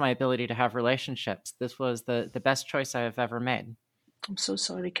impedes my ability to have relationships, this was the best choice I have ever made. I'm so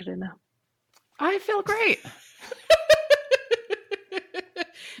sorry, Corinna. I feel great.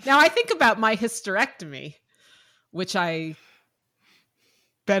 Now I think about my hysterectomy, which I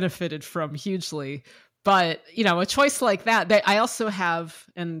benefited from hugely, But, you know, a choice like that I also have,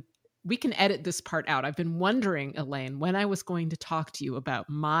 and we can edit this part out. I've been wondering, Elaine, when I was going to talk to you about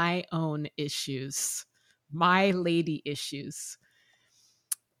my own issues, my lady issues.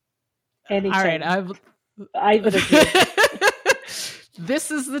 Anytime. All right. Either of you.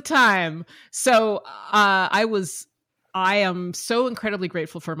 This is the time. So I am so incredibly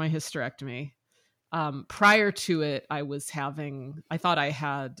grateful for my hysterectomy. Prior to it, I thought I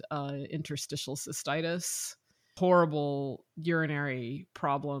had interstitial cystitis, horrible urinary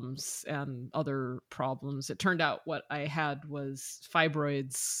problems and other problems. It turned out what I had was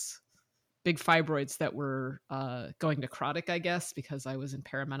fibroids, big fibroids that were going necrotic, I guess, because I was in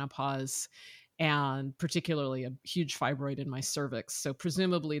perimenopause, and particularly a huge fibroid in my cervix. So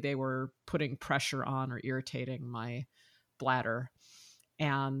presumably they were putting pressure on or irritating my bladder.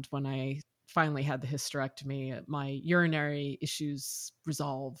 And when I finally had the hysterectomy, my urinary issues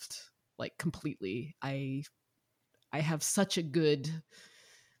resolved like completely. I have such a good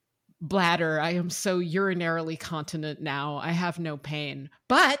bladder. I am so urinarily continent now. I have no pain,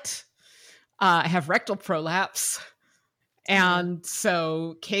 but I have rectal prolapse. And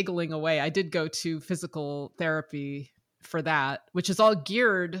so kegling away, I did go to physical therapy for that, which is all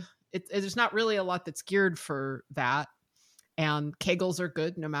geared. There's not really a lot that's geared for that. And Kegels are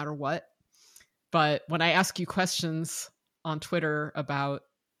good no matter what. But when I ask you questions on Twitter about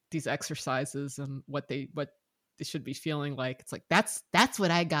these exercises and what they should be feeling like, it's like, that's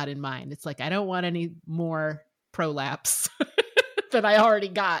what I got in mind. It's like, I don't want any more prolapse than I already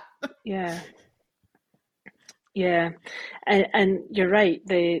got. Yeah. Yeah. And you're right.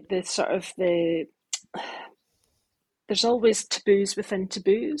 The sort of there's always taboos within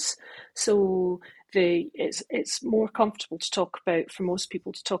taboos. So it's more comfortable to talk about, for most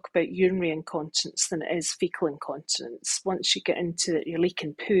people, to talk about urinary incontinence than it is fecal incontinence. Once you get into it, you're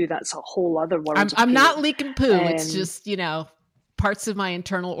leaking poo, that's a whole other world. I'm not leaking poo. It's just, you know, parts of my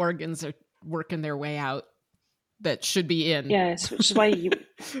internal organs are working their way out that should be in. Yes, which is why you...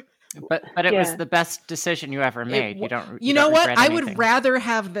 But it was the best decision you ever made. You know what? I would anything. rather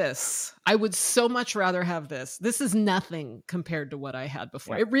have this. I would so much rather have this. This is nothing compared to what I had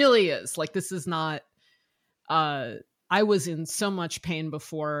before. Yeah. It really is. Like, this is not. I was in so much pain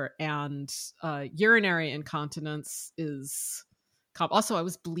before, and urinary incontinence is. Also, I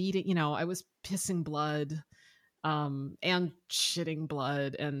was bleeding. You know, I was pissing blood, and shitting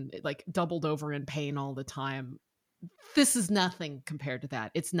blood, and like doubled over in pain all the time. This is nothing compared to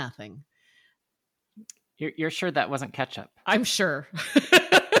that. It's nothing. You're sure that wasn't ketchup? I'm sure.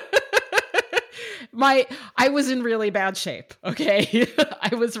 I was in really bad shape. Okay.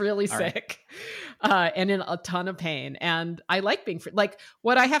 I was really sick, and in a ton of pain. And I like being free. Like,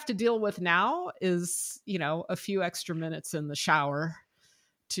 what I have to deal with now is, you know, a few extra minutes in the shower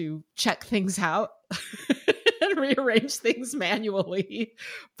to check things out and rearrange things manually.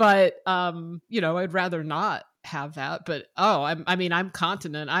 But, you know, I'd rather not have that. But I'm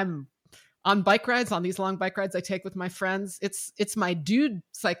continent. I'm on bike rides, on these long bike rides I take with my friends. It's my dude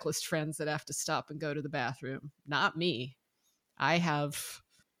cyclist friends that have to stop and go to the bathroom, not me. I have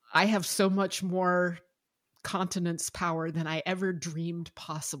so much more continence power than I ever dreamed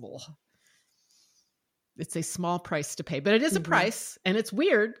possible. It's a small price to pay, but it is a price, and it's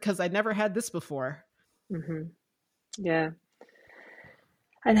weird because I never had this before. Mm-hmm. Yeah.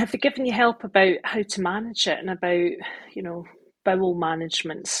 And have they given you help about how to manage it, and about, you know, bowel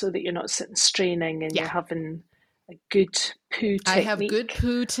management, so that you're not sitting straining and you're having a good poo technique? I have good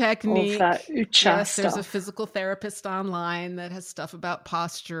poo technique. Of that ucha yes, stuff. There's a physical therapist online that has stuff about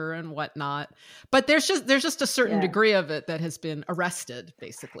posture and whatnot. But there's just a certain degree of it that has been arrested,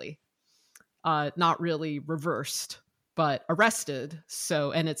 basically. Not really reversed, but arrested.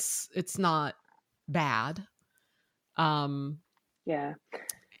 So, and it's not bad.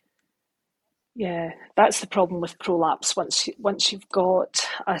 Yeah, that's the problem with prolapse. Once you've got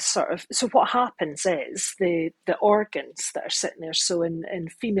a sort of, so what happens is the organs that are sitting there. So in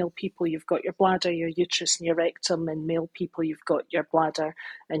female people, you've got your bladder, your uterus, and your rectum. In male people, you've got your bladder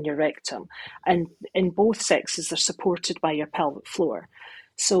and your rectum. And in both sexes, they're supported by your pelvic floor.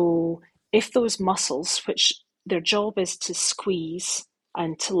 So if those muscles, which their job is to squeeze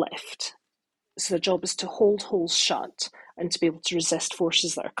and to lift, so their job is to hold holes shut and to be able to resist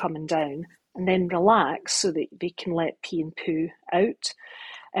forces that are coming down, and then relax so that they can let pee and poo out.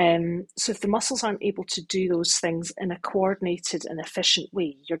 So if the muscles aren't able to do those things in a coordinated and efficient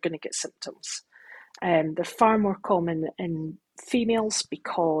way, you're going to get symptoms. They're far more common in females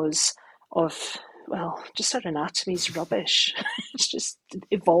because of, well, just our anatomy's rubbish. It's just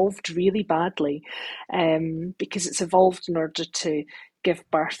evolved really badly, because it's evolved in order to give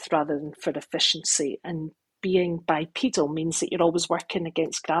birth rather than for efficiency. And being bipedal means that you're always working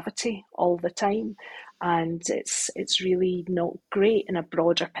against gravity all the time. And it's really not great in a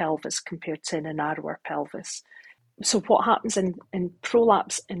broader pelvis compared to in a narrower pelvis. So what happens in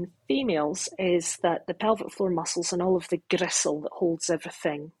prolapse in females is that the pelvic floor muscles and all of the gristle that holds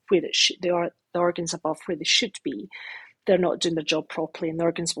everything where the organs above where they should be, they're not doing their job properly, and the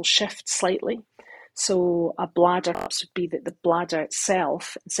organs will shift slightly. So a bladder would be that the bladder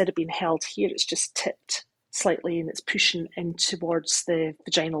itself, instead of being held here, it's just tipped slightly and it's pushing in towards the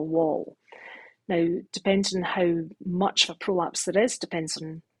vaginal wall. Now, depending on how much of a prolapse there is, depends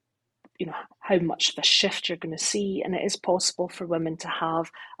on how much of a shift you're going to see, and it is possible for women to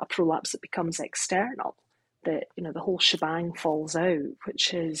have a prolapse that becomes external, that the whole shebang falls out,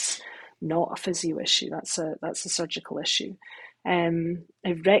 which is not a physio issue. That's a surgical issue.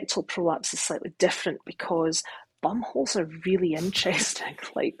 A rectal prolapse is slightly different because bum holes are really interesting.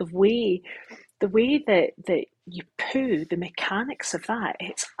 Like the way that you poo, the mechanics of that,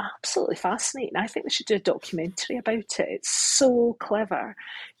 it's absolutely fascinating. I think they should do a documentary about it. It's so clever.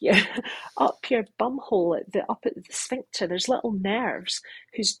 Yeah, up your bum hole, up at the sphincter, there's little nerves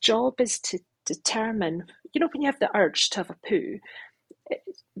whose job is to determine, when you have the urge to have a poo,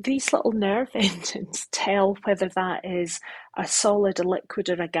 these little nerve endings tell whether that is a solid, a liquid,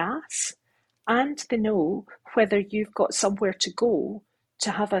 or a gas, and they know whether you've got somewhere to go to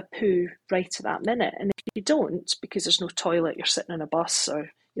have a poo right at that minute. And if you don't, because there's no toilet, you're sitting on a bus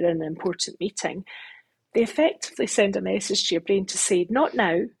or you're in an important meeting, they effectively send a message to your brain to say, not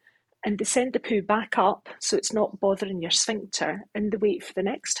now, and they send the poo back up so it's not bothering your sphincter, and they wait for the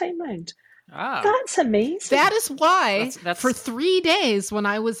next time round. Oh. That's amazing. That is why for 3 days when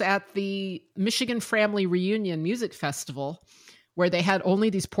I was at the Michigan Family Reunion Music Festival, where they had only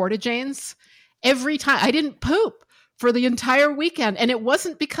these porta-janes, every time I didn't poop for the entire weekend. And it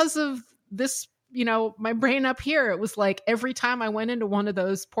wasn't because of this, my brain up here. It was like every time I went into one of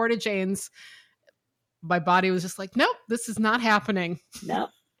those porta-janes, my body was just like, nope, this is not happening. No,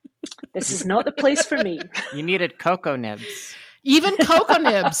 this is not the place for me. You needed cocoa nibs. Even cocoa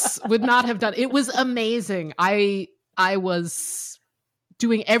nibs would not have done. It was amazing. I was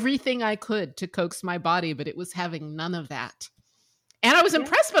doing everything I could to coax my body, but it was having none of that. And I was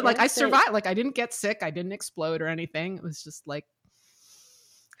impressed, but I survived. Like I didn't get sick. I didn't explode or anything. It was just like,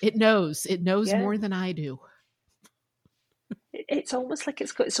 it knows more than I do. It's almost like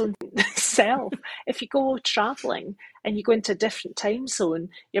it's got its own self. If you go traveling and you go into a different time zone,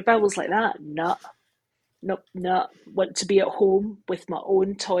 your bowel's like that. Nope, want to be at home with my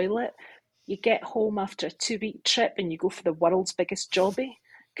own toilet. You get home after a 2-week trip and you go for the world's biggest jobby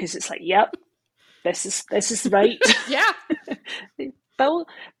because it's like, yep, this is right. Yeah.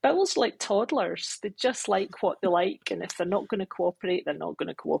 Bowels like toddlers. They just like what they like, and if they're not going to cooperate, they're not going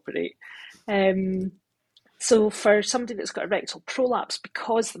to cooperate. So for somebody that's got a rectal prolapse,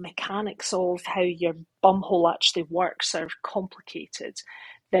 because the mechanics of how your bum hole actually works are complicated,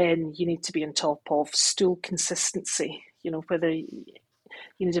 then you need to be on top of stool consistency. Whether you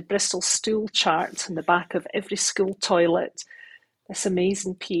need a Bristol stool chart in the back of every school toilet. This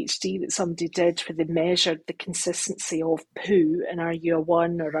amazing PhD that somebody did where they measured the consistency of poo, and are you a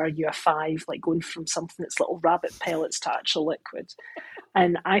 1 or are you a 5, like going from something that's little rabbit pellets to actual liquid.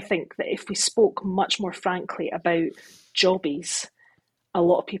 And I think that if we spoke much more frankly about jobbies, a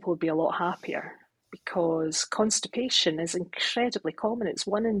lot of people would be a lot happier, because constipation is incredibly common. It's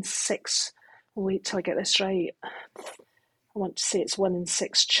 1 in 6. Wait till I get this right. I want to say it's 1 in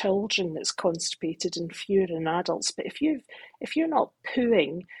 6 children that's constipated and fewer in adults. But if you're not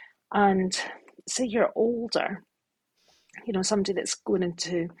pooing, and say you're older, somebody that's going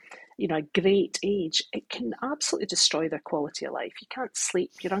into a great age, it can absolutely destroy their quality of life. You can't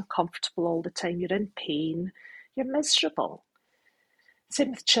sleep, you're uncomfortable all the time, you're in pain, you're miserable.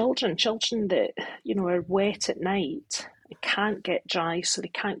 Same with children that are wet at night and can't get dry, so they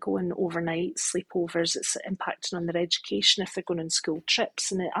can't go in overnight sleepovers. It's impacting on their education if they're going on school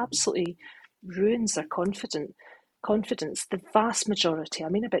trips, and it absolutely ruins their confidence. The vast majority,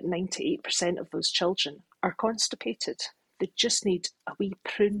 about 98% of those children are constipated. They just need a wee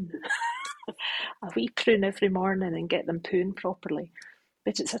prune, a wee prune every morning, and get them pooing properly.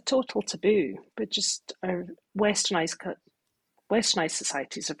 But it's a total taboo. But just our westernized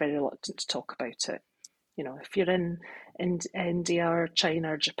societies are very reluctant to talk about it. If you're in India or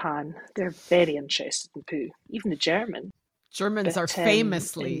China or Japan, they're very interested in poo. Even the Germans are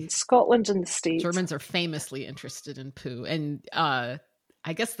famously in Scotland and the States. Germans are famously interested in poo, and I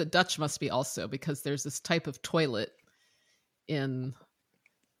guess the Dutch must be also, because there's this type of toilet in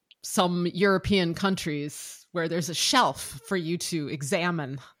some European countries where there's a shelf for you to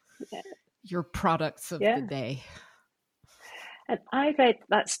examine your products of the day. And I read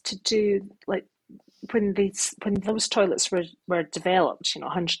that's to do like when those toilets were developed,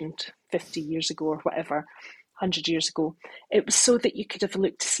 150 years ago or whatever, 100 years ago, it was so that you could have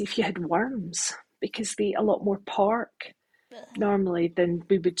looked to see if you had worms, because they eat a lot more pork normally than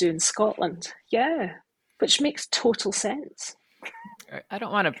we would do in Scotland. Yeah, which makes total sense. I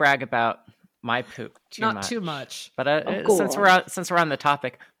don't want to brag about my poop too much. But since we're on the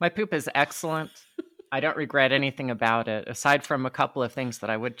topic, my poop is excellent. I don't regret anything about it, aside from a couple of things that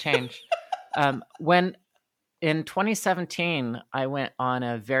I would change. When in 2017, I went on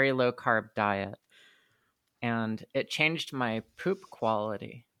a very low carb diet, and it changed my poop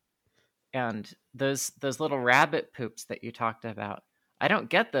quality. And those little rabbit poops that you talked about, I don't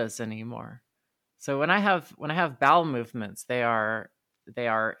get those anymore. So when I have bowel movements, they are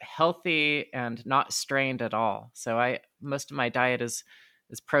healthy and not strained at all. So most of my diet is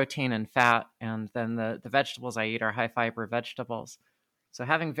protein and fat, and then the vegetables I eat are high fiber vegetables. So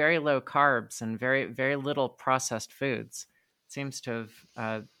having very low carbs and very, very little processed foods seems to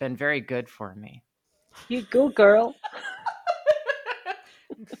have been very good for me. You go, girl.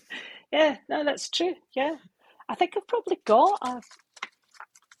 Yeah, no, that's true. Yeah, I think I've probably got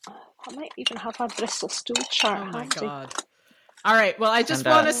I might even have a Bristol stool chart. Oh my God. All right. Well, I just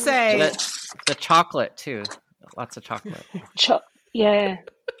want to say the chocolate too. Lots of chocolate. Yeah,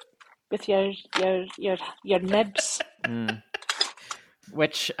 with your nibs.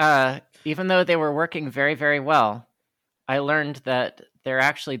 Which, even though they were working very, very well, I learned that they're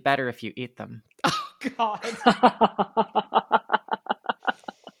actually better if you eat them. Oh God.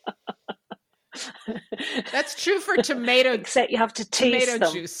 That's true for tomato. Except you have to taste tomato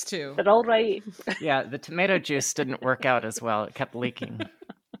them. Juice too. But all right. Yeah, the tomato juice didn't work out as well. It kept leaking.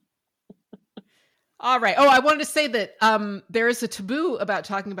 All right. Oh, I wanted to say that there is a taboo about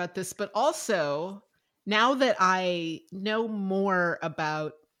talking about this, but also now that I know more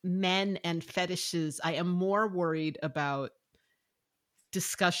about men and fetishes, I am more worried about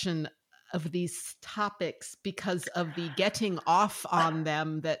discussion of these topics because of the getting off on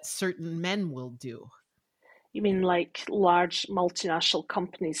them that certain men will do. You mean like large multinational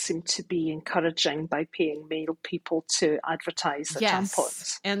companies seem to be encouraging by paying male people to advertise their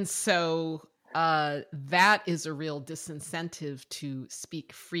tampons? And so that is a real disincentive to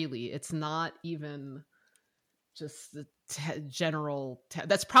speak freely. It's not even just the general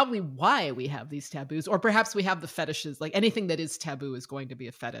that's probably why we have these taboos, or perhaps we have the fetishes. Like anything that is taboo is going to be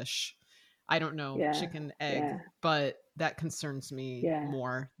a fetish. I don't know, chicken, egg, but that concerns me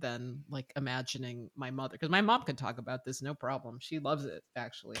more than like imagining my mother, because my mom can talk about this no problem. She loves it,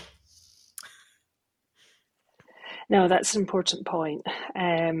 actually. No, that's an important point,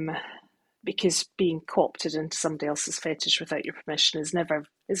 because being co-opted into somebody else's fetish without your permission is never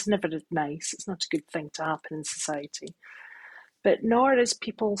nice. It's not a good thing to happen in society. But nor is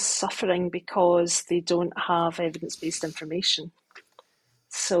people suffering because they don't have evidence-based information.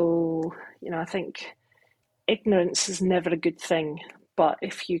 So, I think ignorance is never a good thing, but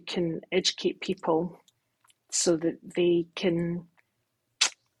if you can educate people so that they can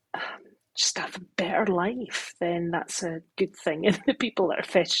just have a better life, then that's a good thing. And the people that are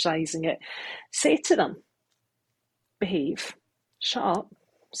fetishizing it, say to them, behave, shut up,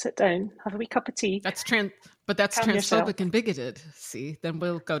 sit down, have a wee cup of tea. That's transphobic yourself. And bigoted. See, then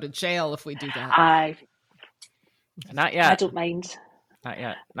we'll go to jail if we do that. Not yet. I don't mind. Not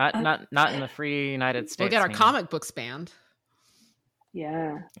yet. Not in the free United States. We'll get our comic books banned.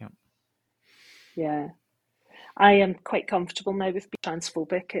 Yeah. I am quite comfortable now with being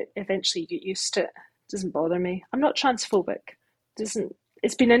transphobic. Eventually you get used to it. It doesn't bother me. I'm not transphobic.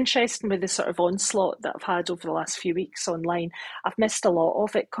 It's been interesting with the sort of onslaught that I've had over the last few weeks online. I've missed a lot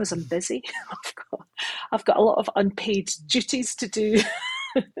of it because I'm busy. I've got a lot of unpaid duties to do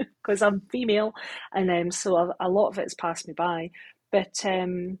because I'm female, and so a lot of it has passed me by. But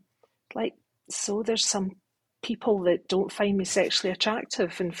so there's some people that don't find me sexually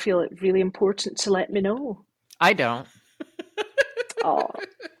attractive and feel it really important to let me know. I don't. Oh,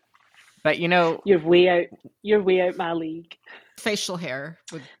 but you're way out my league. Facial hair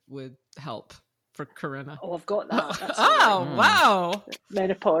would help for Corinna. Oh, I've got that. Wow.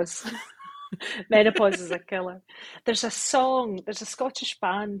 Menopause. Menopause is a killer. There's a Scottish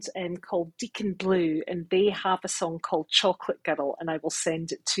band called Deacon Blue, and they have a song called Chocolate Girl, and I will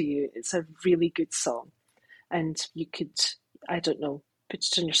send it to you. It's a really good song. And you could, I don't know, put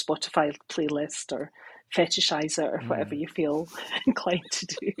it on your Spotify playlist or fetishize it or whatever you feel inclined to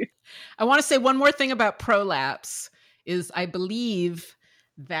do. I want to say one more thing about prolapse is I believe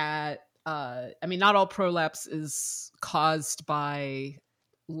that, not all prolapse is caused by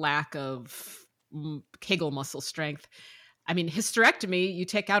lack of Kegel muscle strength. I mean, hysterectomy, you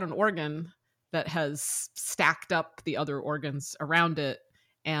take out an organ that has stacked up the other organs around it,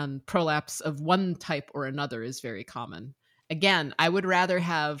 and prolapse of one type or another is very common. Again, I would rather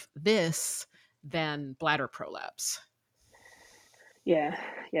have this than bladder prolapse. Yeah,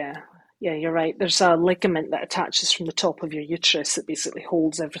 you're right. There's a ligament that attaches from the top of your uterus that basically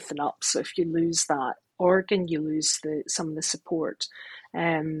holds everything up. So if you lose that organ, you lose some of the support.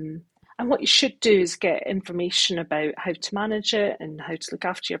 And what you should do is get information about how to manage it and how to look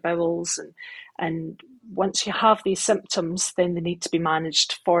after your bowels. And once you have these symptoms, then they need to be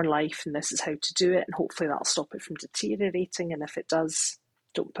managed for life. And this is how to do it. And hopefully that'll stop it from deteriorating. And if it does,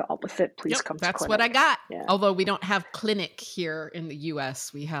 don't put up with it. Please come to clinic. That's what I got. Yeah. Although we don't have clinic here in the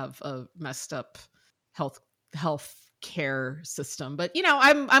US, we have a messed up health care system. But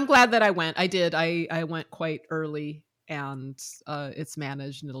I'm glad that I went. I did. I went quite early, and it's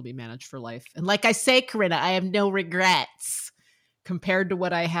managed, and it'll be managed for life. And like I say, Corinna, I have no regrets compared to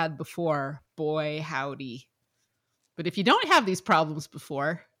what I had before. Boy, howdy. But if you don't have these problems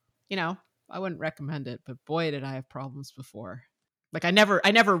before, I wouldn't recommend it. But boy, did I have problems before. Like I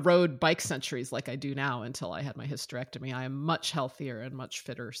never rode bike centuries like I do now until I had my hysterectomy. I am much healthier and much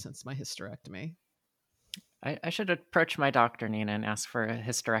fitter since my hysterectomy. I should approach my doctor, Nina, and ask for a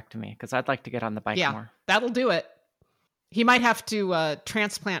hysterectomy because I'd like to get on the bike more. That'll do it. He might have to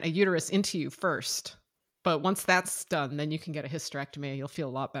transplant a uterus into you first. But once that's done, then you can get a hysterectomy. You'll feel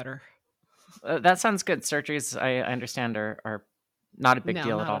a lot better. That sounds good. Surgeries, I understand, are not a big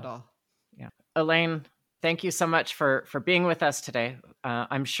deal at all. Not at all. Yeah. Elaine, thank you so much for being with us today.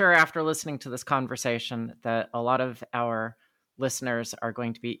 I'm sure after listening to this conversation that a lot of our listeners are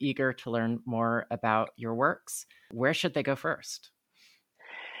going to be eager to learn more about your works. Where should they go first?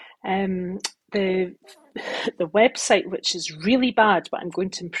 The website, which is really bad, but I'm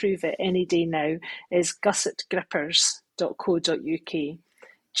going to improve it any day now, is gussetgrippers.co.uk.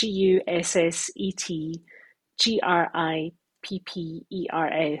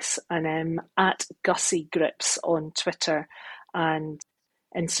 GUSSETGRIPPERS, and I'm at Gussie Grips on Twitter and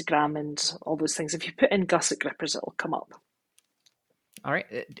Instagram and all those things. If you put in Gusset Grippers, it'll come up. All right.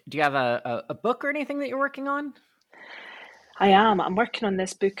 Do you have a book or anything that you're working on? I am. I'm working on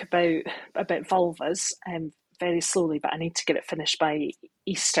this book about vulvas very slowly, but I need to get it finished by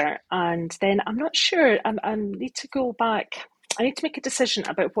Easter. And then I'm not sure. I need to go back. I need to make a decision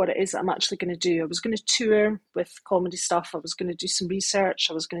about what it is that I'm actually going to do. I was going to tour with comedy stuff. I was going to do some research.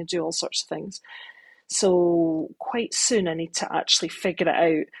 I was going to do all sorts of things. So quite soon I need to actually figure it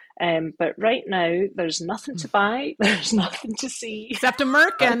out. But right now there's nothing to buy. There's nothing to see. Except a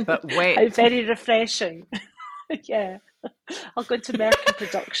Merkin. But wait. How very refreshing. Yeah. I'll go to Merkin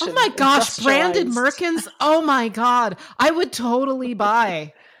production. Oh my gosh, branded Merkins. Oh my God. I would totally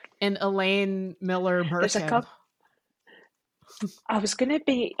buy an Elaine Miller Merkin. I was going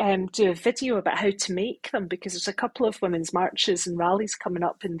to do a video about how to make them because there's a couple of women's marches and rallies coming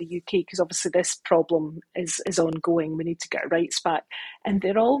up in the UK because obviously this problem is ongoing. We need to get our rights back. And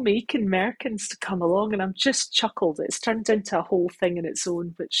they're all making Merkins to come along and I'm just chuckled. It's turned into a whole thing in its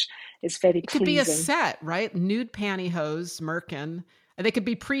own, which is very pleasing. It could be a set, right? Nude pantyhose, Merkin. And they could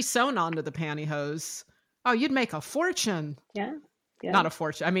be pre-sewn onto the pantyhose. Oh, you'd make a fortune. Yeah. Yeah. Not a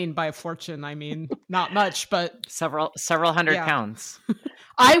fortune. I mean, by a fortune, I mean not much, but several hundred pounds.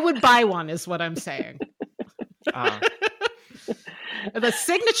 I would buy one, is what I'm saying. The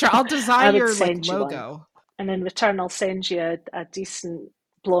signature. I'll design your logo, one. And in return, I'll send you a decent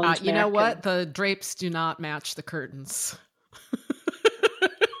blonde. You know what? The drapes do not match the curtains.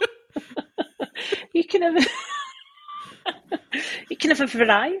 You can have. You can have a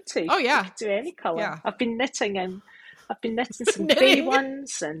variety. Oh yeah, you can do any color. Yeah. I've been knitting some grey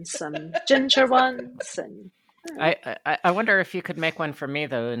ones and some ginger ones, and I wonder if you could make one for me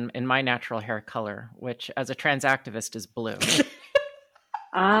though in my natural hair color, which as a trans activist is blue.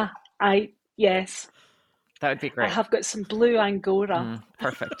 Yes, that would be great. I have got some blue Angora.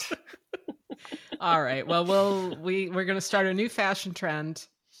 Perfect. All right. Well, we're going to start a new fashion trend.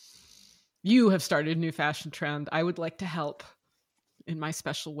 You have started a new fashion trend. I would like to help in my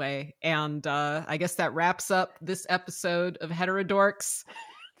special way. And I guess that wraps up this episode of Heterodorks.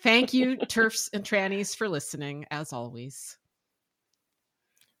 Thank you, TERFs and trannies, for listening, as always.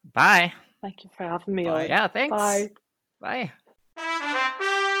 Bye. Thank you for having me on. Yeah, thanks. Bye. Bye.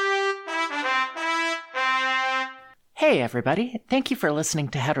 Hey, everybody. Thank you for listening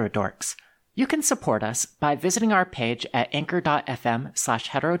to Heterodorks. You can support us by visiting our page at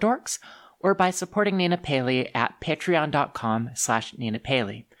anchor.fm/heterodorks, or by supporting Nina Paley at patreon.com/Nina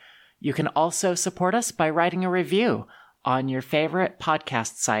Paley. You can also support us by writing a review on your favorite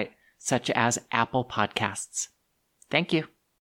podcast site, such as Apple Podcasts. Thank you.